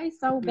pushed him away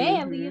so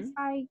badly. Mm-hmm. It's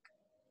like,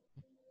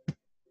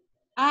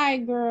 all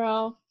right,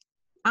 girl,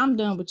 I'm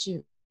done with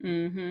you.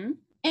 Mm-hmm.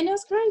 And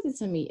that's crazy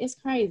to me. It's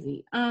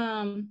crazy.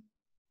 I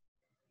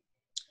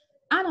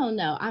don't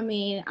know. I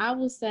mean, I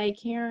would say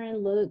Karen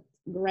looked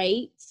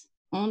great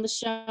on the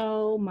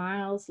show.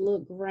 Miles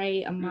looked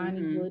great. Amani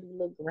Mm-hmm. Woody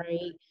looked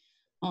great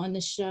on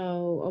the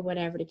show, or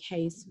whatever the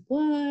case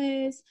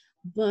was.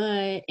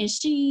 But, and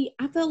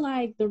I feel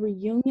like the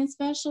reunion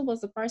special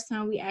was the first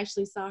time we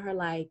actually saw her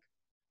like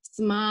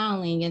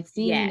smiling and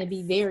seeming to be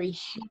Yes. very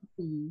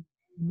happy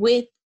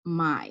with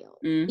Miles.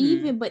 Mm-hmm.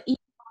 Even on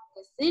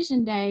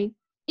decision day,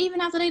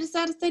 even after they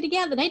decided to stay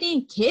together, they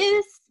didn't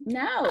kiss.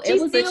 No,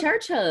 it was a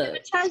church hug. A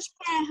church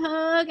cat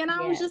hug, and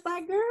I was Yes. just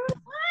like, girl,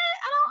 what?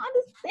 I don't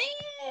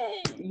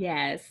understand.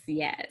 Yes,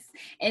 yes.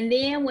 And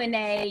then when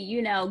they,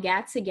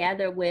 got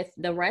together with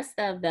the rest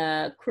of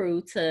the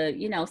crew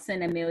to,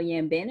 send Amelia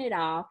and Bennett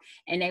off,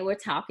 and they were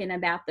talking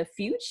about the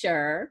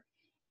future.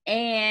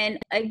 And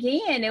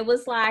again, it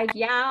was like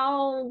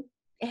y'all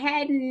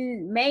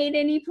hadn't made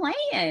any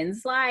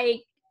plans.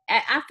 Like,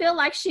 I feel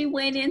like she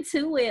went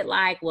into it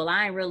like, well,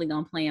 I ain't really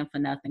gonna plan for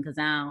nothing because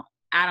I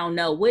don't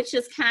know, which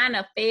is kind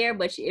of fair.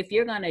 But if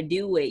you're gonna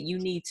do it, you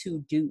need to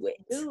do it.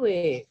 Do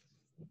it.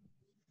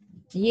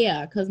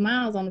 Yeah, because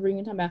Miles on the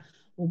reunion talking about,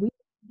 well, we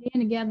been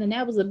together, and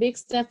that was a big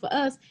step for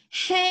us.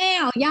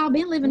 Hell, y'all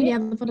been living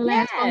together for the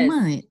last 4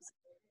 months.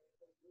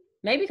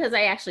 Maybe because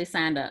they actually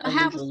signed a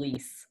legal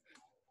lease.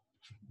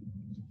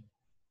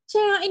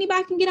 Child,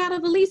 anybody can get out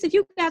of a lease. If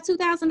you got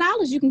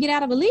 $2,000, you can get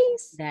out of a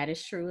lease. That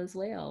is true as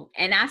well.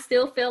 And I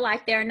still feel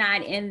like they're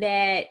not in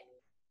that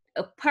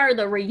per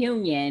the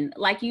reunion.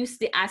 Like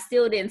I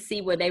still didn't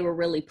see where they were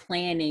really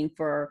planning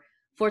for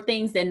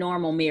things that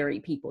normal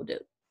married people do.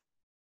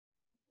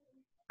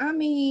 I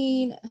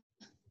mean,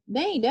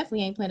 they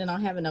definitely ain't planning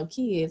on having no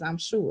kids, I'm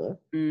sure.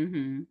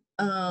 Mm-hmm.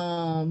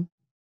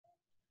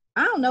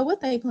 I don't know what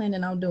they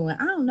planning on doing.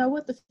 I don't know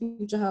what the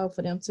future holds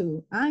for them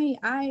too.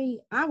 I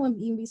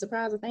wouldn't even be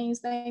surprised if they ain't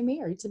staying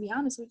married, to be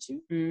honest with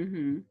you.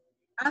 Mm-hmm.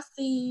 I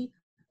see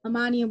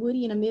Amani and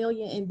Woody and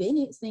Amelia and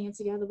Bennett staying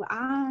together, but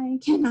I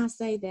cannot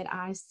say that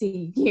I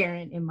see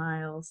Karen and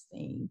Miles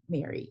staying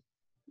married.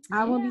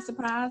 I wouldn't be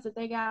surprised if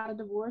they got a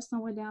divorce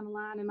somewhere down the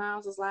line and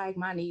Miles was like,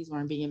 my knees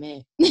weren't being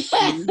met.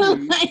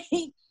 Mm-hmm.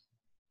 Like,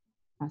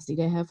 I see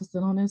that heifer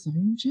still on that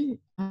same shit.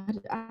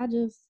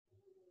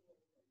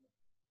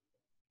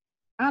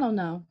 I don't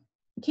know.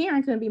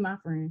 Karen couldn't be my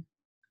friend.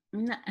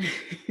 No.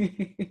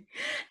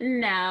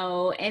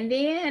 No. And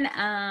then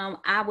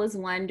I was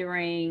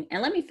wondering,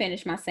 and let me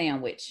finish my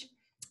sandwich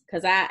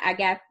because I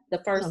got the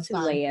first two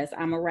last.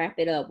 I'm gonna wrap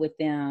it up with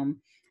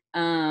them.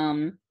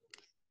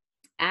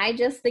 I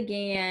just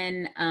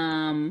again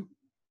I'm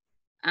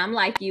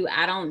like you,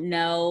 I don't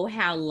know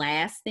how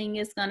lasting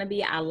it's gonna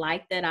be. I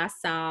like that I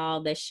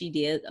saw that she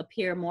did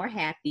appear more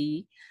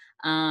happy.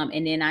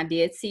 And then I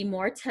did see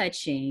more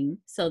touching,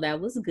 so that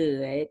was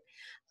good.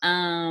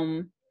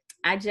 I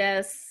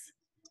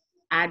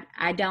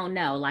don't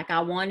know. Like, I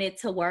want it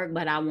to work,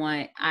 but I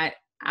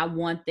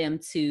want them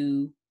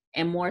to,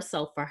 and more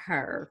so for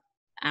her,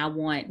 I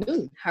want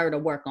her to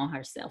work on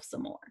herself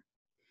some more.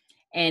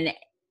 And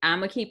I'm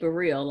gonna keep it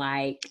real.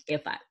 Like,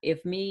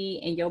 if me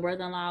and your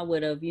brother-in-law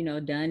would have,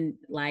 done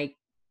like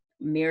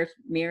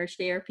marriage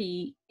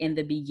therapy in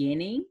the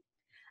beginning,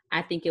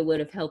 I think it would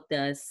have helped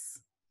us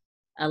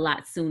a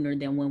lot sooner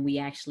than when we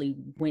actually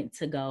went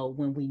to go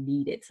when we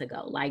needed to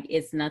go. Like,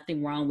 it's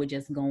nothing wrong with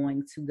just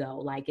going to go.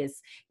 Like,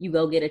 it's, you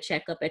go get a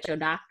checkup at your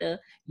doctor,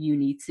 you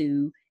need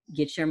to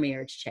get your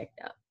marriage checked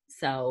up.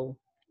 So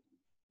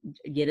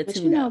get a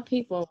tune up.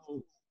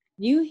 People,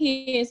 you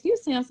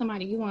tell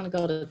somebody you want to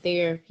go to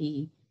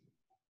therapy,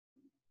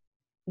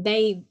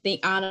 they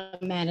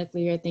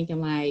automatically are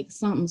thinking like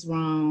something's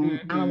wrong.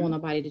 Mm-hmm. I don't want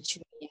nobody to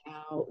chew me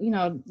out.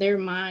 Their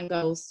mind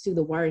goes to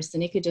the worst,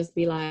 and it could just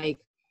be like,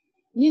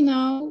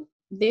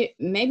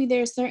 maybe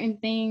there are certain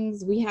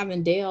things we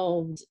haven't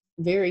delved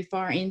very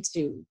far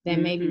into that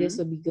mm-hmm. maybe this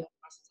would be good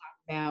for us to talk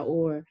about,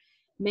 or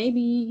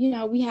maybe,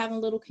 we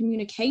having little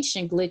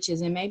communication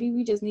glitches, and maybe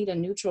we just need a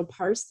neutral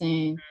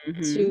person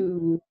mm-hmm.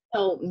 to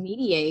help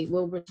mediate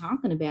what we're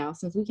talking about,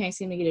 since we can't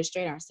seem to get it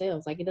straight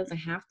ourselves. Like, it doesn't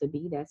have to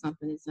be that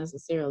something is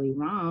necessarily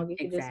wrong. It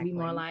could just be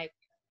more like,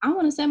 I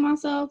want to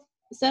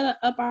set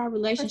up our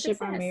relationship,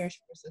 our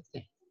marriage for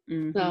success.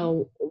 Mm-hmm.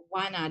 So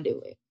why not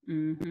do it?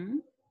 Mm-hmm.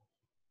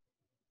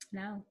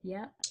 No.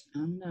 Yep. I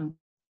don't know.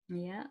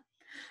 Yep.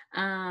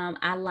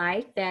 I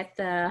like that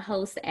the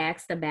host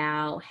asked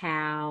about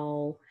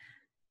how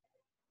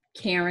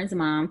Karen's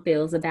mom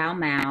feels about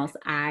Miles.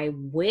 I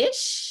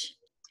wish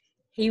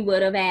he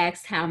would have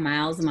asked how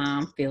Miles'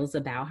 mom feels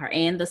about her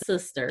and the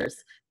sisters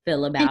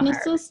feel about And the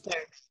her. sister.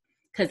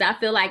 Because I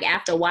feel like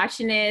after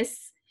watching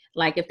this,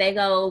 like if they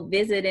go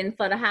visiting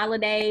for the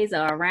holidays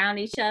or around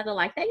each other,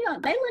 like they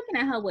looking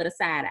at her with a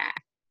side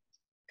eye.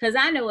 Because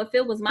I know if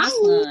it was my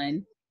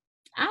son,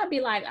 I'd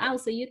be like, oh,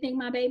 so you think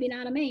my baby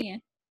not a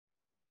man?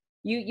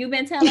 You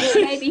been telling my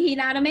baby he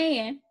not a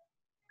man?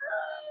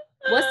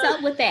 What's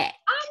up with that?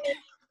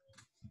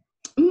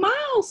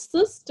 Miles'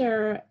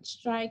 sister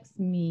strikes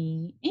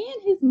me,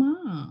 and his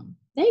mom.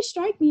 They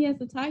strike me as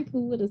the type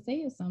who would have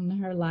said something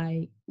to her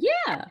like,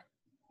 yeah,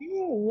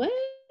 what?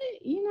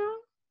 You know?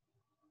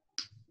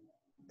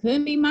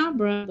 Couldn't be my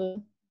brother.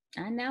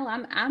 I know.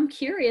 I'm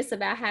curious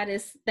about how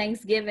this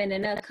Thanksgiving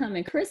and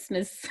upcoming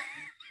Christmas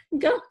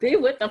gonna be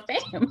with the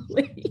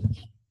family.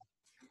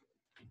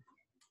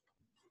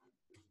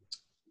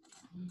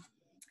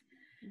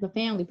 The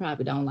family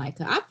probably don't like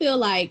her. I feel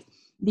like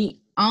the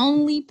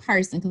only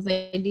person, because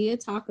they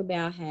did talk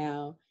about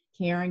how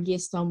Karen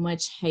gets so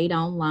much hate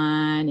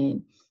online,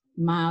 and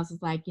Miles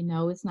is like,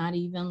 it's not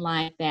even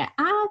like that.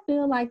 I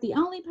feel like the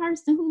only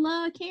person who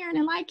loved Karen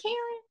and like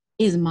Karen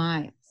is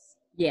Miles.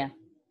 Yeah.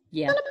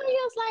 Nobody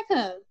else like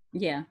her.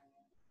 Yeah.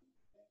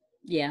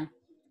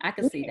 I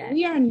can see that.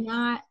 We are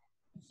not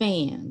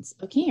fans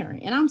of Karen,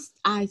 and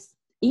I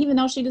even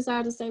though she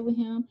decided to stay with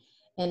him,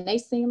 and they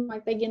seem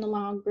like they're getting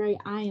along great,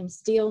 I am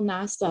still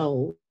not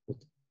sold.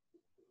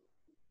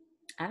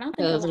 I don't think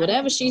because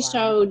whatever she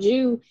showed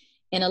you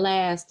in the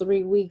last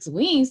 3 weeks,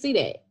 we ain't see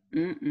that.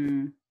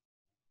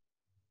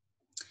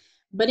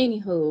 But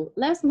anywho,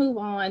 let's move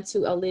on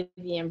to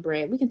Olivia and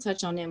Brett. We can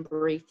touch on them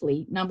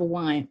briefly. Number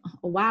one,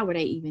 why were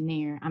they even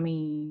there? I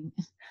mean,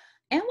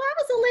 and why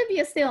was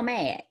Olivia still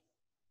mad?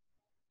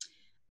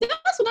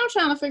 That's what I'm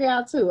trying to figure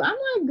out too. I'm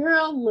like,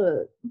 girl,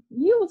 look,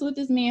 you was with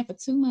this man for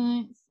 2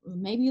 months,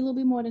 maybe a little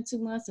bit more than 2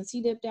 months, since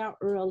he dipped out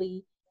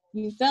early.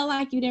 You felt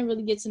like you didn't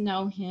really get to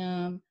know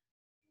him.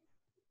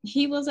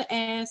 He was an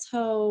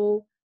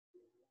asshole.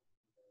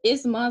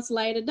 It's months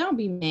later. Don't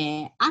be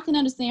mad. I can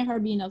understand her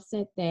being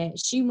upset that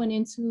she went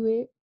into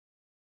it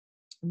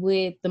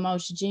with the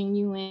most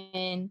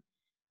genuine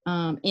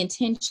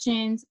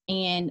intentions,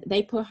 and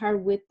they put her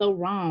with the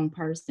wrong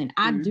person.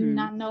 I do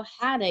not know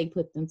how they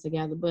put them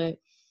together, but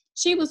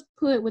she was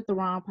put with the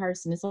wrong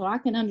person. And so I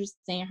can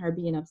understand her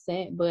being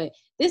upset, but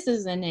this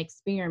is an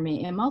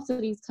experiment, and most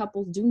of these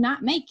couples do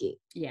not make it.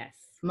 Yes.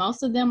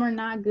 Most of them are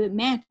not good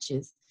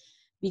matches.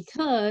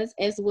 Because,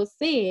 as was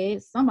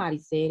said, somebody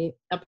said it,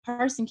 a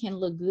person can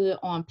look good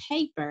on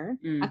paper.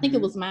 I think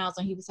it was Miles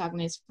when he was talking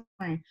to his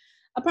friend.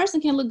 A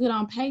person can look good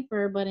on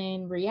paper, but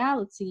in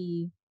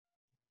reality,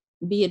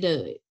 be a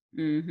dud.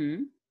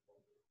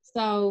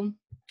 So,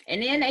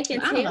 and then they can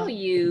tell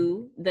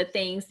you the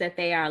things that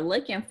they are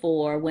looking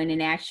for, when in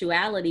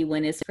actuality,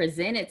 when it's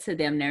presented to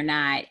them, they're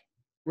not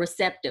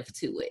receptive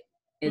to it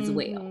as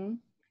well.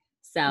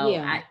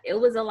 So it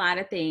was a lot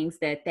of things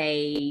that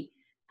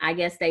I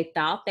guess they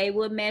thought they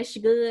would mesh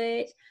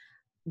good,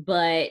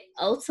 but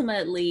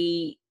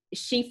ultimately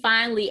she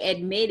finally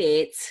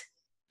admitted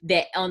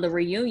that on the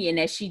reunion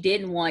that she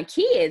didn't want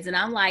kids. And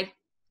I'm like,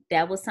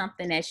 that was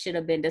something that should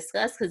have been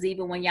discussed, because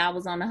even when y'all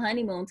was on the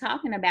honeymoon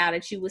talking about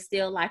it, you was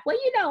still like, well,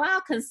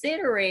 I'll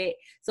consider it.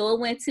 So it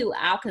went to,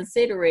 I'll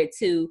consider it,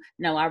 to,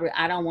 no,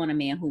 I don't want a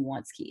man who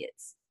wants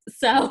kids.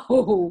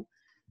 So,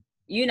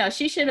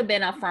 she should have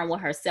been upfront with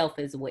herself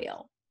as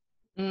well.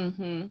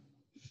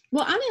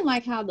 Well, I didn't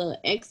like how the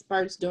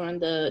experts during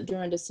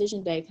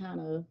decision day kind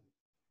of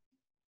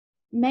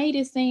made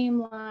it seem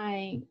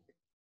like,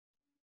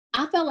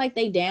 I felt like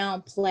they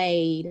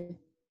downplayed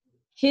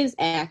his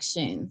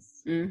actions.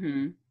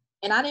 And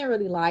I didn't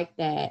really like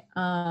that.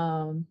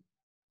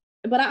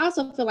 But I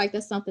also feel like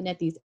that's something that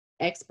these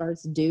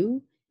experts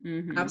do.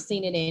 I've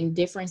seen it in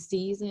different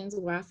seasons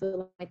where I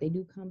feel like they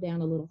do come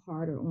down a little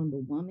harder on the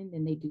woman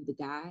than they do the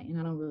guy. And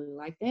I don't really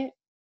like that.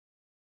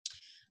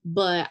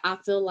 But I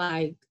feel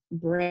like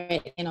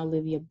Brett and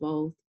Olivia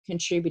both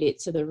contributed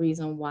to the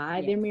reason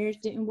why their marriage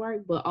didn't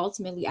work. But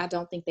ultimately, I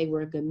don't think they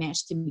were a good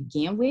match to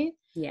begin with.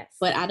 Yes.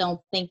 But I don't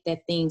think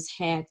that things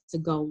had to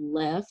go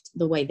left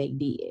the way they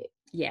did.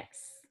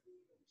 Yes.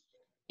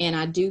 And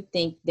I do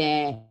think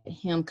that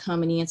him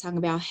coming in talking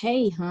about,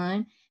 hey,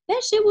 hon,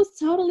 that shit was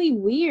totally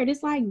weird.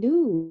 It's like,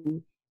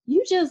 dude,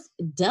 you just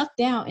ducked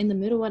out in the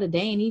middle of the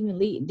day and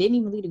didn't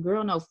even leave the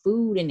girl no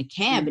food in the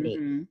cabinet.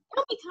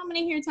 Don't be coming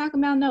in here talking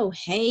about no,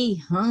 hey,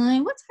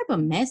 hun, what type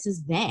of mess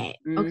is that?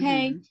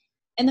 Okay.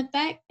 And the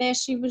fact that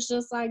she was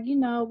just like,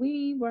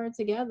 we were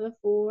together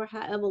for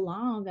however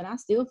long, and I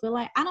still feel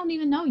like I don't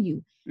even know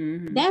you.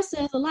 That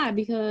says a lot,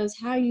 because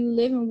how you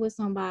living with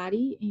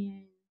somebody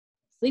and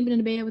sleeping in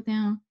the bed with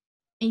them,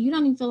 and you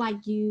don't even feel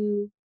like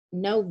you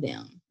know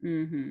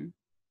them.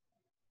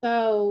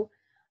 So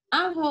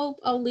I hope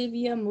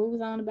Olivia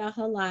moves on about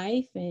her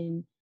life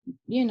and,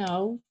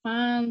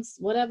 finds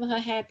whatever her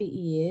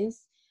happy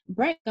is.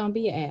 Brett gonna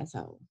be an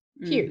asshole.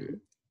 Period. Mm-hmm.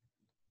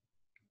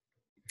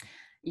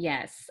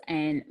 Yes,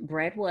 and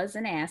Brett was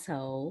an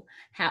asshole.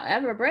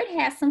 However, Brett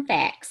has some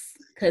facts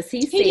because he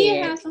did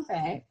said, have some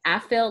facts. I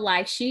felt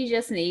like she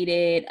just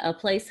needed a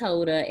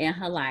placeholder in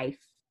her life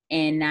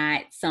and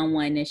not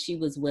someone that she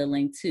was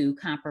willing to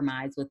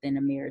compromise within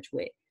a marriage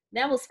with.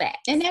 That was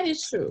facts. And that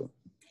is true.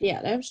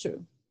 Yeah, that's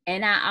true.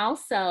 And I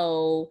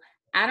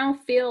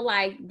don't feel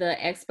like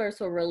the experts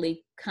were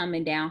really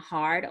coming down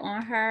hard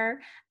on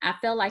her. I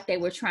felt like they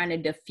were trying to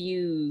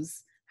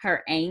diffuse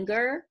her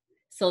anger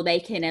so they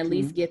can at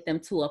least get them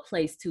to a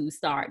place to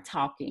start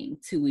talking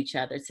to each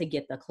other to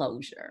get the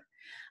closure.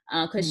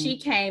 Because she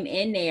came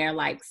in there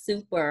like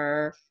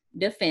super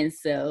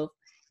defensive,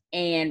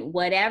 and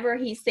whatever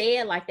he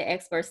said, like the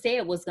expert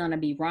said, was going to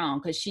be wrong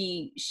because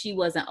she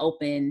wasn't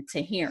open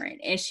to hearing,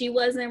 and she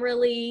wasn't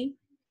really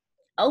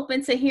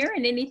open to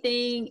hearing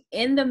anything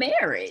in the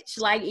marriage.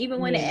 Like even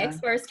when the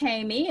experts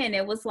came in,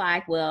 it was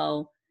like,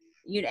 well,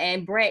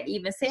 and Brett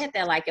even said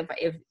that, like,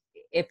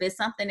 if it's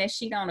something that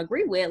she don't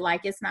agree with,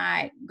 like, it's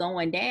not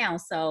going down.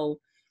 So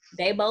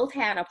they both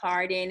had a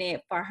part in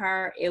it. For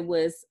her, it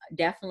was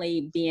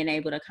definitely being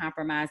able to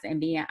compromise and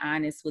being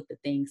honest with the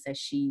things that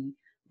she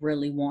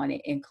really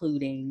wanted,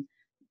 including,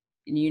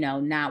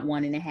 not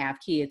wanting to have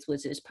kids,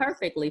 which is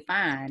perfectly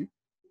fine.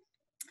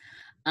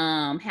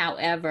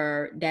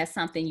 However, that's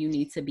something you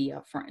need to be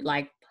upfront,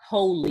 like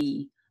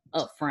wholly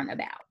upfront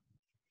about.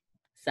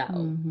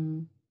 So,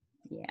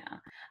 yeah.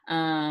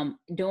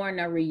 During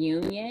the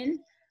reunion,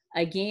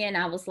 again,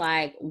 I was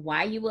like,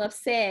 why you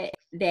upset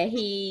that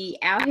he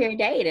out here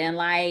dating?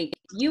 Like,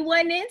 you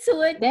wasn't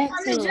into it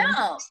from the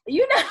jump,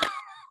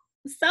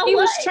 So he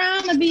was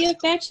trying to be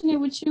affectionate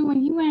with you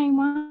and you ain't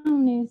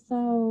wanting it.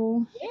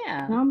 So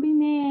yeah, don't be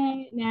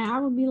mad. Now I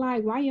would be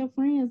like, why your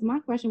friends? My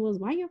question was,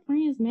 why your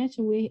friends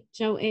matching with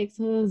your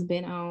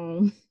ex-husband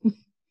on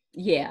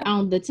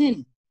on the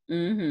tennis?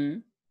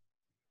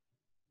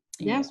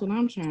 That's what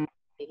I'm trying to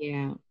figure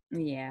out.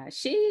 Yeah,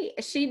 she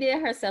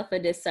did herself a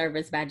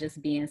disservice by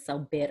just being so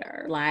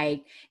bitter.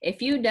 Like,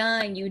 if you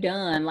done, you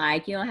done.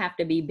 Like, you don't have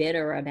to be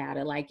bitter about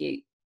it. Like,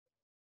 it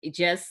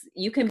just,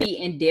 you can be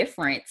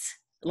indifferent.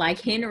 Like,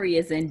 Henry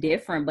is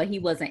indifferent, but he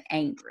wasn't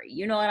angry.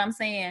 You know what I'm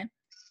saying?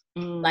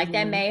 Like,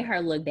 that made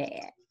her look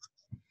bad.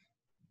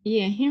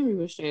 Yeah, Henry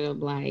was straight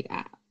up like,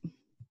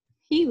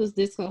 he was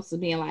this close to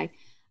being like,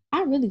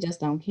 I really just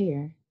don't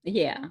care.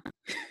 Yeah.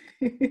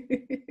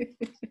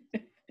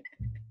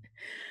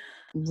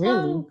 Really?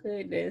 Oh,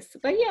 goodness.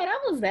 But yeah, that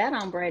was that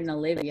on Brett and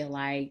Olivia.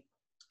 Like,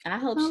 I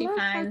hope she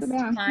finds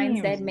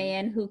that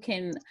man who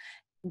can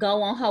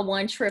go on her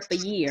one trip a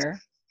year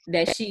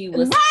that she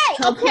was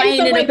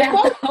complaining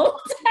about the whole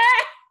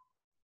time.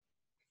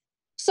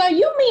 So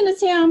you mean to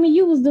tell me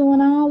you was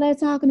doing all that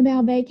talking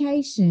about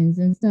vacations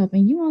and stuff,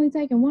 and you only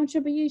taking one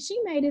trip a year?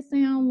 She made it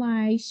sound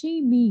like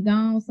she be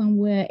gone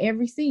somewhere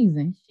every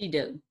season. She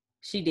did.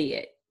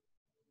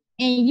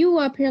 And you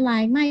up here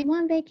like, my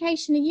one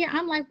vacation a year.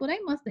 I'm like, well, they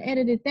must have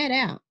edited that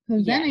out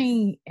because that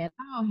ain't at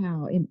all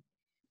how it.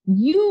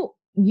 You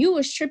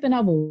was tripping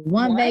over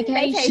one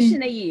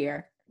vacation a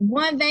year.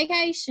 One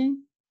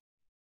vacation.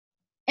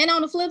 And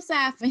on the flip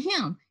side for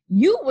him,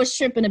 you was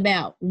tripping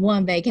about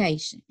one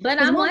vacation.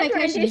 But I'm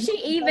wondering, did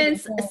she even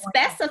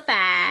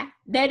specify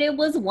that it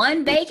was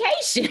one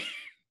vacation?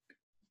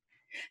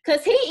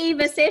 Because he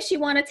even said she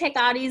want to take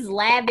all these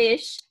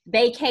lavish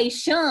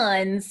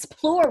vacations,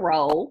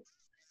 plural.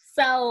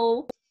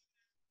 So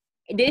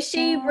did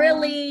she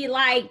really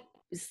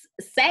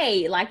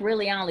say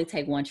really only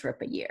take one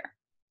trip a year?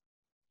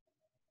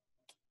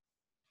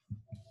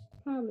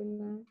 Probably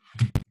not.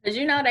 Because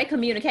their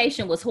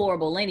communication was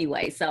horrible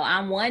anyway. So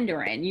I'm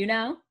wondering, he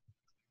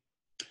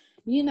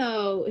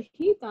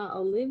thought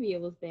Olivia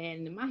was bad.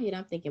 And in my head,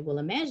 I'm thinking, well,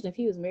 imagine if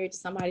he was married to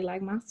somebody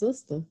like my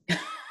sister.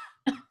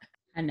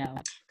 I know.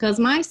 Because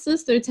my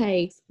sister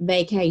takes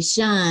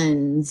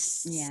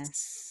vacations.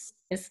 Yes.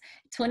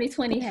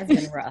 2020 has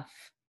been rough.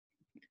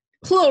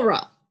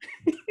 Plural.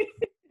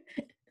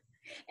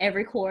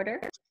 Every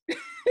quarter.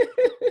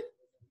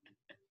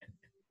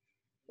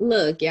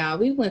 Look, y'all,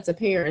 we went to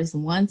Paris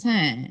one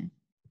time.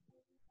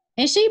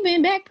 And she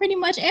been back pretty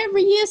much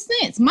every year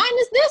since,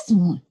 minus this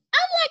one.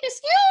 I'm like,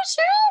 excuse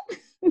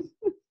you?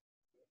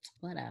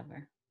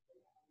 Whatever.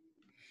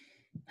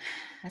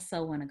 I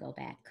so want to go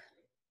back.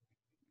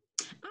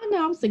 I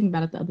know. I was thinking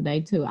about it the other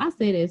day, too. I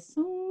said as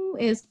soon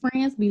as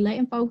France be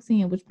letting folks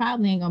in, which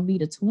probably ain't going to be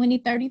the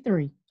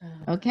 2033.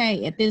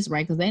 Okay, at this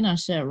rate, because they done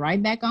shut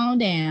right back on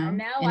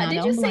down. I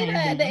know. Did you see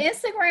the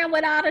Instagram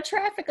with all the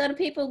traffic of the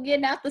people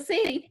getting out the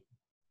city?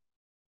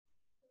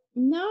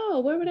 No,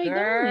 where were they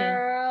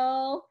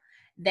going?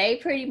 They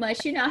pretty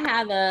much,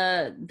 how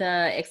the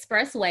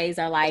expressways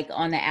are like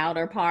on the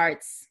outer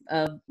parts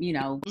of,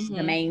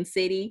 the main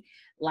city.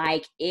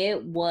 Like,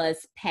 it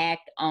was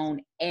packed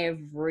on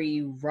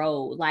every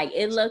road. Like,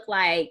 it looked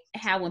like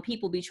how when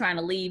people be trying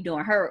to leave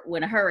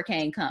when a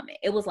hurricane coming.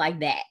 It was like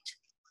that.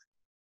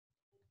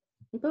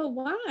 But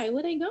why?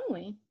 Where they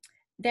going?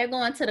 They're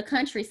going to the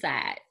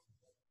countryside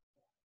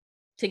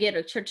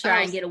to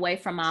try and get away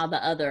from all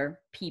the other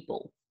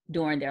people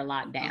during their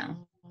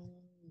lockdown.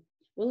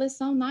 Well, it's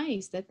so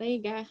nice that they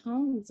got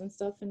homes and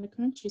stuff in the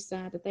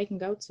countryside that they can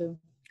go to.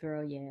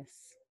 Girl,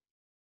 yes.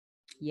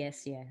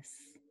 Yes.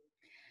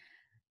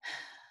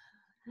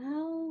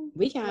 Oh,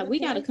 we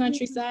got a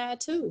countryside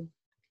too.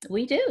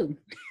 We do.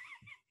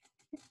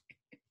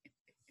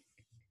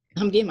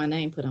 I'm getting my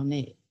name put on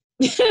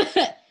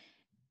that.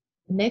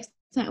 Next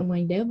time,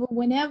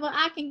 whenever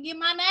I can get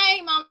my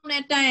name on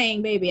that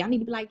thing, baby, I need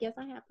to be like, yes,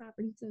 I have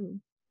property too.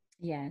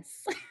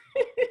 Yes.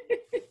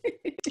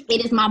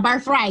 It is my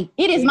birthright.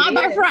 It is my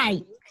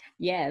birthright.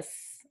 Yes.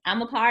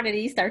 I'm a part of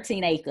these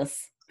 13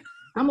 acres.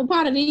 I'm a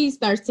part of these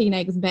 13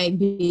 acres,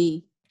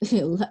 baby.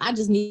 I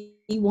just need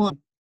one.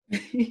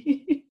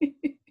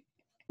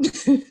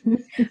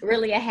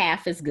 Really, a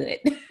half is good.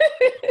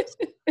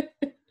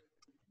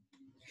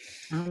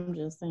 I'm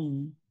just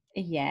saying.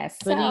 Yes.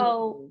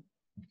 So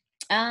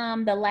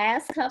the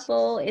last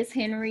couple is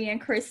Henry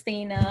and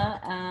Christina.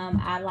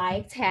 I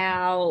liked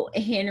how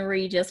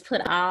Henry just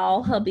put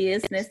all her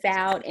business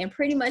out and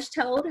pretty much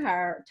told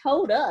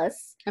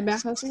us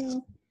about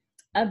herself.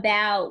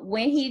 About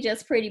when he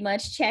just pretty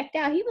much checked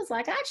out. He was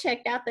like, I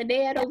checked out the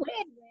day of the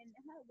wedding.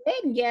 Her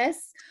wedding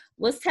guest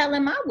was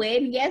telling my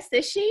wedding guest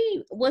that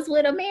she was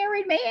with a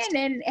married man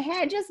and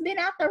had just been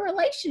out the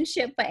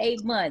relationship for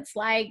 8 months.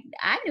 Like,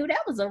 I knew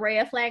that was a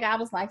red flag. I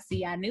was like,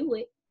 see, I knew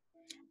it.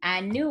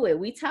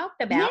 We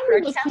talked about Henry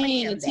her was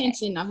paying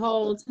attention the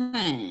whole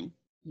time.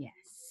 Yes.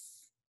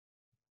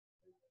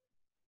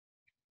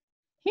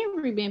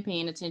 Henry been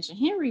paying attention.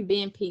 Henry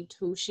been peeped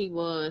who she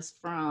was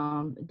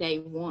from day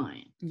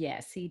one.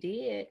 Yes, he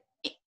did.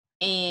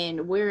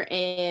 And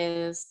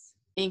whereas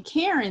in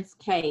Karen's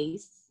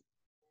case,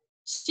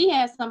 she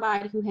had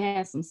somebody who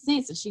had some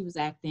sense and she was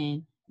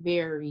acting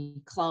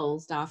very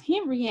closed off.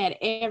 Henry had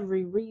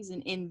every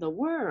reason in the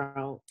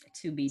world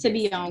to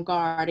be on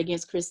guard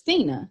against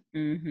Christina.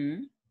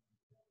 Mm-hmm.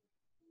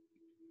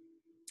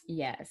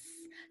 Yes.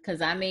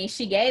 Because, I mean,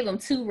 she gave him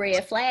 2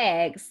 red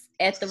flags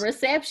at the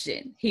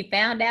reception. He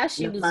found out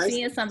she was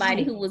seeing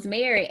somebody who was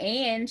married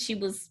and she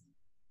was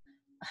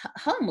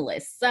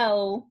homeless.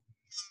 So,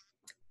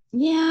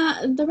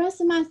 yeah, the rest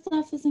of my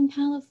stuff is in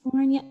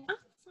California. I was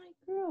like,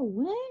 girl,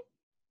 what?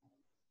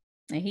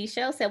 And he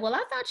said, well,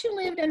 I thought you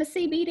lived in the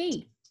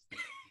CBD.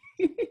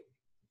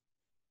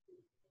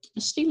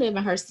 She lived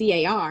in her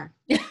CAR.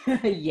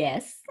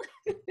 Yes.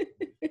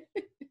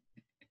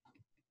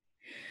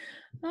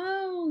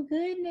 Oh,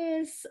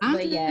 goodness. I'm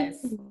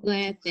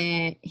glad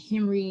that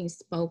Henry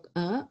spoke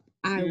up.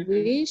 I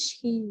wish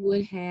he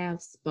would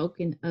have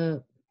spoken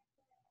up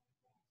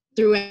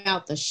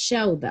throughout the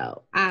show,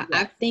 though.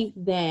 I think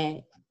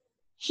that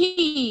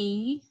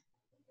he,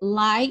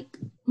 like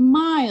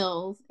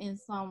Miles in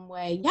some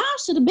way, y'all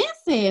should have been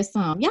said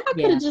something. Y'all could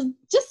have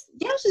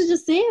y'all should have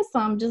just said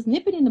something. Just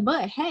nip it in the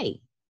bud. Hey,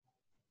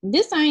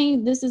 this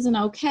isn't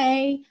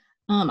okay.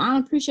 I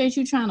don't appreciate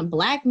you trying to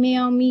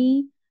blackmail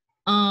me.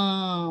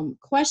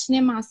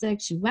 Questioning my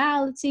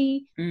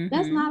sexuality.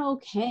 That's not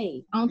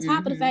okay. On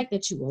top of the fact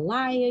that you a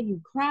liar, you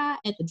cry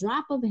at the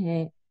drop of a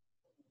hat.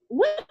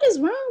 What is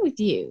wrong with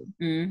you?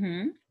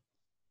 You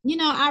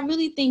know, I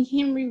really think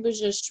Henry was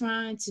just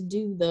trying to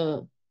do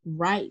the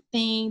right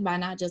thing by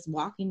not just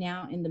walking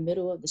out in the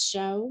middle of the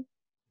show.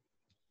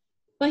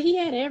 But he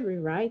had every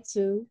right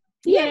to.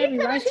 He had every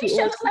right to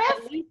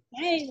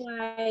say,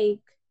 like,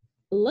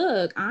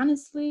 look,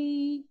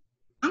 honestly,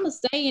 I'm going to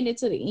stay in it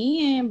to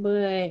the end,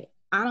 but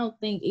I don't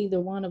think either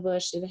one of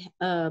us should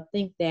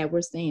think that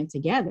we're staying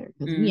together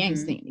because we ain't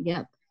staying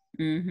together.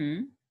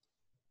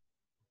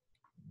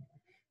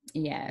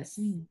 Yes.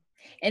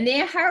 And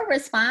then her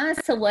response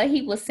to what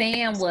he was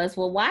saying was,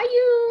 well, why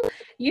you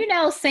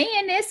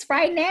saying this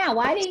right now?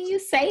 Why didn't you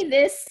say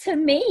this to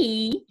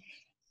me?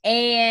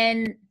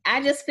 And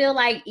I just feel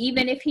like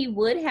even if he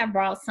would have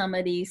brought some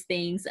of these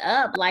things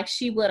up, like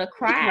she would have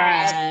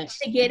cried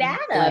to get out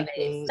of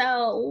it.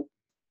 So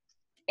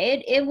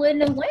it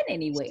wouldn't have went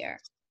anywhere.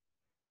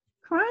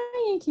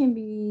 Crying can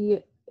be,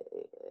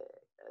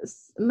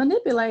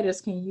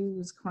 manipulators can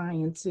use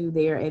crying to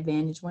their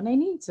advantage when they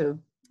need to.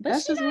 But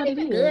that's she's just not what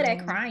even it good is.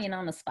 at crying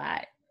on the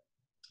spot.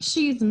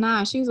 She's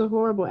not. She's a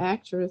horrible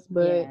actress,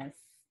 but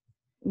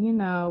you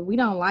know, we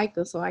don't like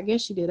her, so I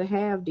guess she did a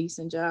half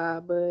decent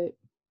job, but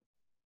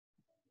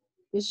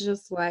it's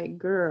just like,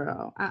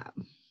 girl,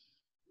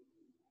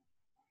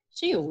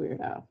 she a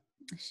weirdo.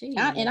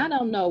 And I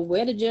don't know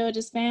where the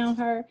judges found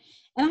her,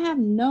 and I have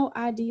no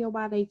idea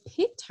why they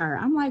picked her.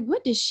 I'm like,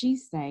 what did she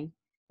say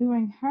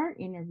during her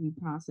interview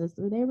process?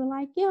 Where they were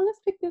like, yeah, let's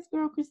pick this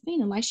girl,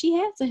 Christina. Like, she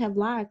had to have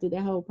lied through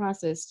that whole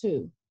process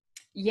too.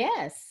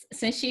 Yes,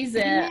 since she's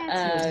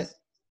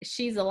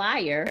a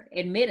liar,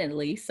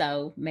 admittedly,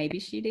 so maybe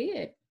she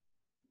did.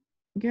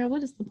 Girl,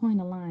 what is the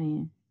point of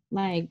lying?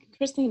 Like,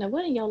 Christina,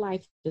 what in your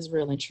life is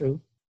real and true?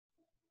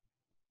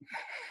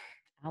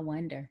 I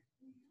wonder.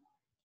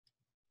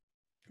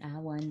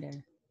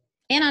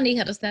 And I need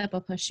her to step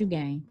up her shoe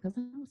game. Because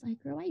I was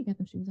like, girl, why you got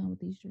them shoes on with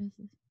these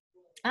dresses?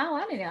 Oh,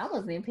 I didn't know. I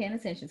wasn't even paying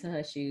attention to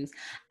her shoes.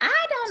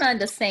 I don't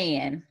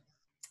understand.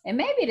 And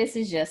maybe this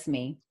is just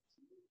me.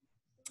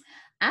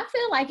 I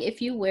feel like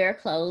if you wear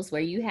clothes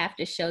where you have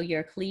to show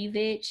your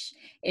cleavage,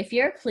 if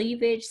your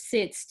cleavage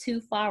sits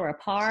too far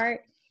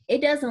apart,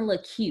 it doesn't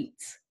look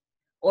cute.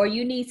 Or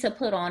you need to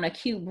put on a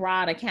cute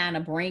bra to kind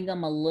of bring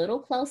them a little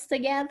close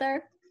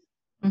together.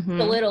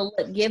 So it'll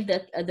give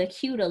the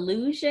cute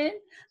illusion.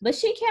 But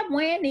she kept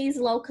wearing these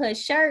low-cut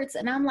shirts,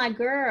 and I'm like,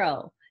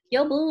 girl,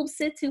 your boobs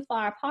sit too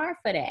far apart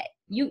for that.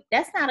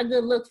 That's not a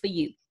good look for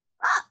you.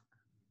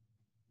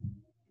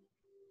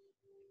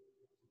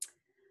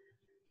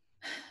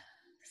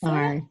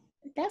 Sorry.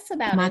 That's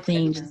about my it.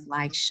 thing just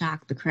like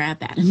shocked the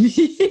crap out of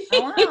me.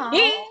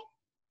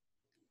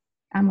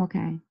 I'm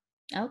okay.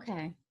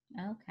 Okay.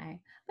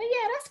 But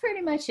yeah, that's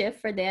pretty much it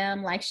for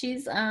them. Like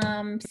she's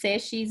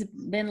says she's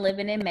been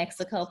living in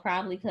Mexico,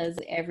 probably because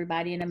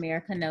everybody in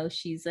America knows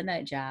she's a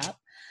nut job.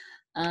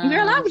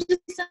 Girl, I was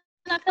just saying,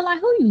 I feel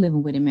like, who you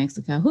living with in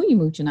Mexico? Who you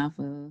mooching off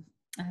of?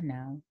 I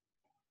know.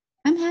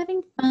 I'm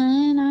having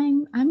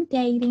fun. I'm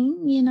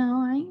dating, you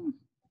know.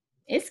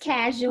 It's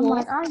casual. I'm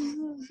like, are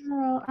you,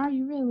 girl? Are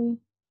you really?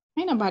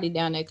 Ain't nobody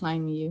down there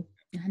claiming you.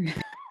 I know.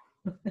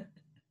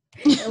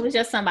 It was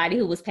just somebody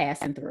who was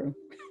passing through.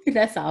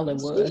 That's all it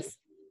was.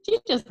 She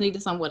just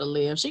needed somewhere to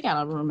live. She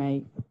got a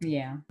roommate.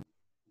 Yeah.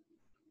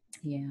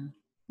 Weirdo.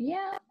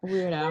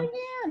 Well,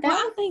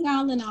 I think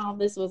all in all,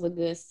 this was a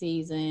good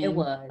season. It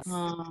was.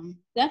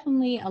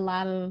 Definitely a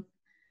lot of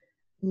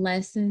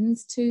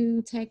lessons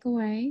to take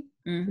away.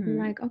 To be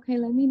like, okay,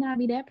 let me not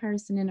be that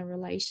person in a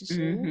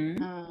relationship.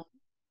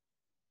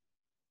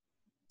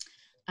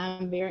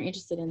 I'm very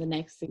interested in the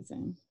next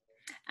season.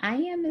 I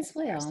am as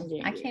well.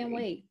 I can't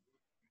wait.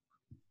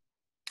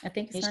 I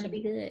think it's going to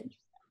be good.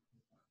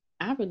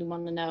 I really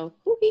want to know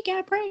who he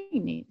got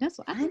pregnant. That's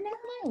what I know.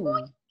 Who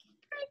he got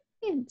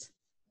pregnant?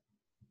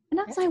 And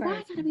I was like,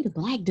 why gotta be the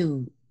black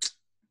dude?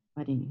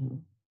 But anywho.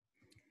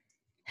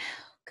 Oh,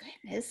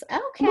 goodness.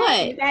 Okay.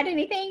 What? You got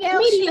anything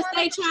else? Media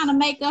stay trying to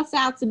make us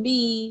out to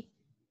be,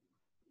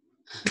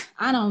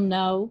 I don't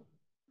know,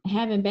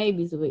 having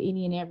babies with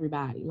any and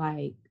everybody.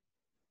 Like,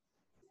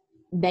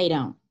 they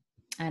don't.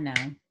 I know.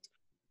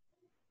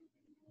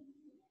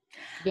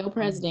 Your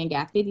president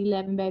got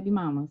 11 baby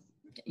mamas.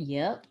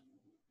 Yep.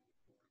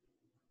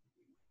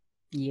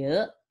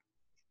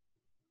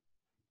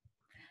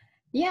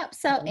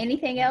 So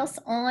anything else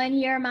on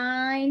your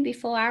mind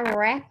before I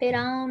wrap it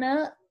on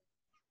up?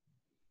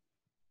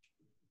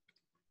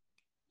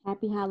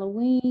 Happy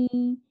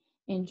Halloween.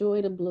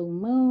 Enjoy the blue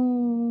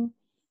moon.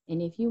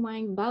 And if you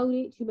ain't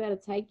voted, you better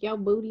take your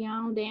booty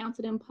on down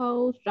to them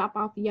polls. Drop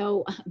off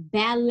your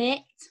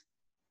ballot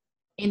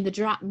in the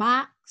drop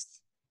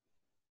box.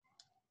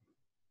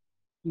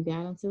 You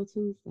got until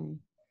Tuesday.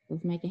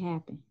 Let's make it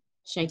happen.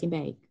 Shake and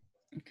bake.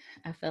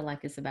 I feel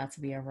like it's about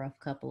to be a rough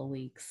couple of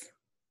weeks.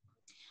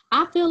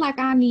 I feel like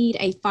I need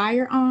a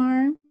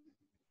firearm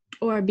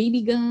or a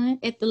BB gun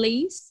at the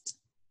least.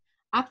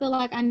 I feel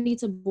like I need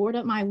to board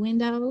up my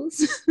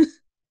windows.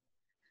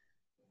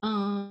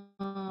 I'm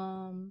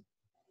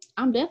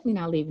definitely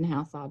not leaving the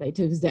house all day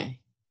Tuesday.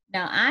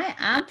 No,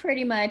 I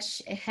pretty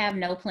much have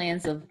no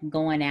plans of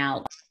going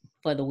out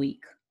for the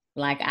week.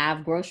 Like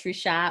I've grocery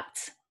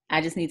shopped.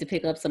 I just need to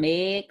pick up some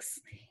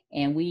eggs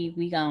and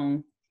we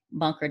gonna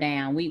bunker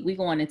down. We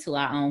going into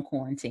our own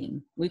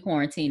quarantine. We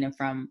quarantining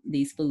from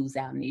these foods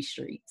out in these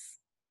streets.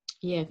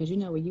 Yeah, because you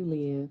know where you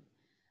live.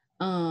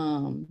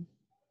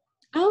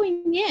 Oh,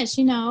 and yes,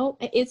 you know,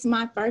 it's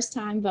my first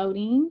time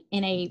voting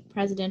in a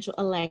presidential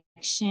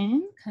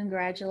election.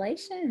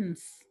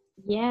 Congratulations.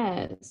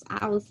 Yes,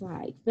 I was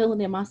like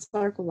feeling in my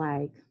circle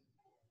like,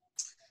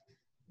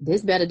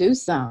 this better do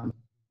something.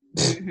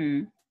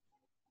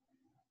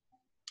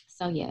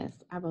 So yes,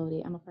 I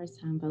voted. I'm a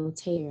first time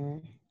voter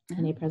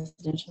in a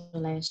presidential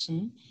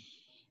election.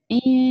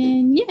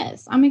 And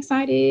yes, I'm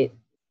excited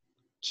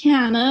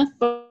kinda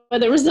for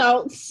the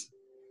results.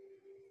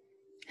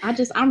 I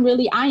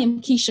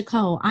am Keisha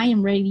Cole. I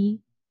am ready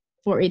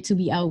for it to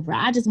be over.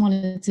 I just want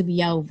it to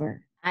be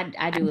over.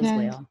 I do as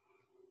well.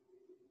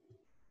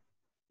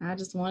 I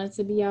just want it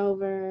to be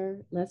over.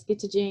 Let's get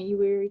to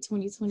January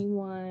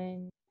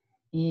 2021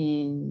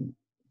 and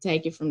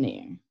take it from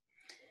there.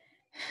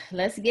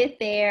 Let's get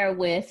there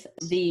with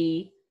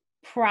the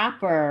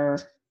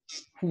proper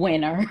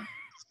winner.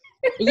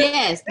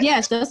 Yes,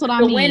 that's what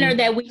I mean. The winner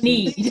that we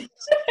need.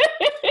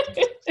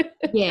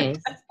 Yes.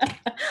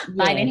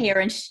 Biden here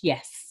and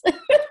yes.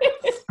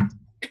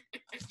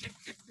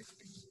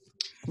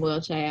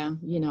 Well, child,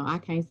 you know, I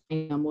can't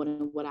say no more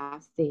than what I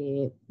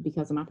said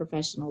because of my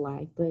professional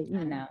life, but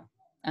you know.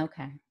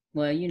 Okay.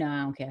 Well, you know,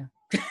 I don't care.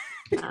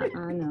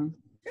 I know.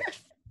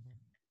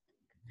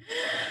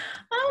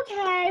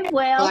 Okay,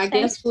 well, I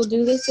guess we'll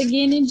do this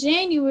again in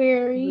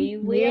January. We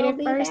will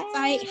be First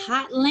Sight,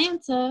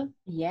 Hotlanta.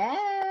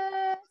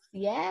 Yes.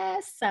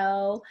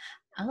 So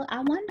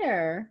I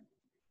wonder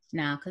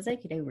now, because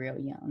they real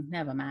young.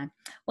 Never mind.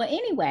 Well,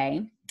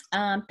 anyway,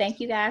 Thank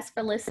you guys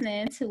for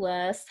listening to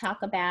us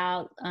talk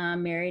about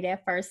Married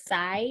at First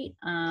Sight.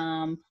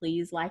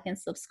 Please like and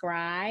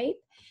subscribe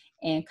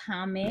and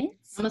comment.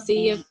 I'm gonna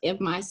see if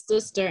my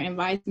sister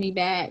invites me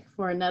back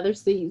for another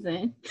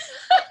season.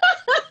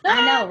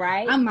 I know,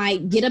 right? I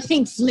might get a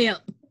pink slip.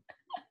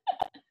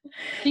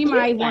 She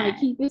might want to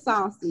keep it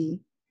saucy.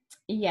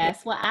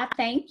 Yes. Well, I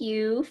thank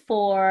you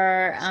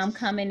for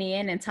coming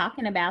in and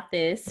talking about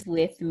this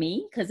with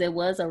me, because it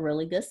was a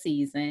really good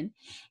season.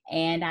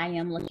 And I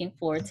am looking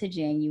forward to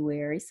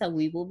January. So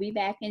we will be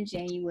back in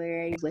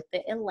January with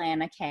the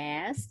Atlanta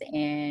cast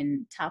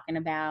and talking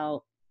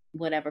about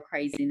whatever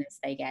craziness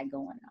they got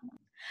going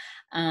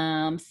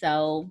on.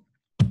 So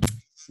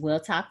we'll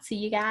talk to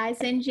you guys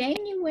in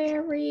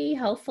January.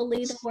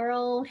 Hopefully the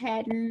world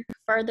hadn't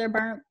further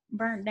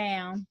burnt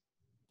down.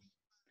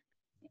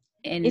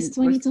 And it's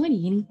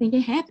 2020. Anything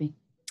can happen.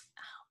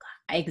 Oh,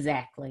 God.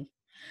 Exactly.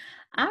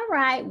 All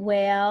right.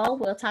 Well,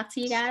 we'll talk to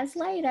you guys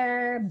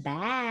later.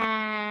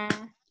 Bye.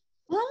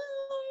 Bye.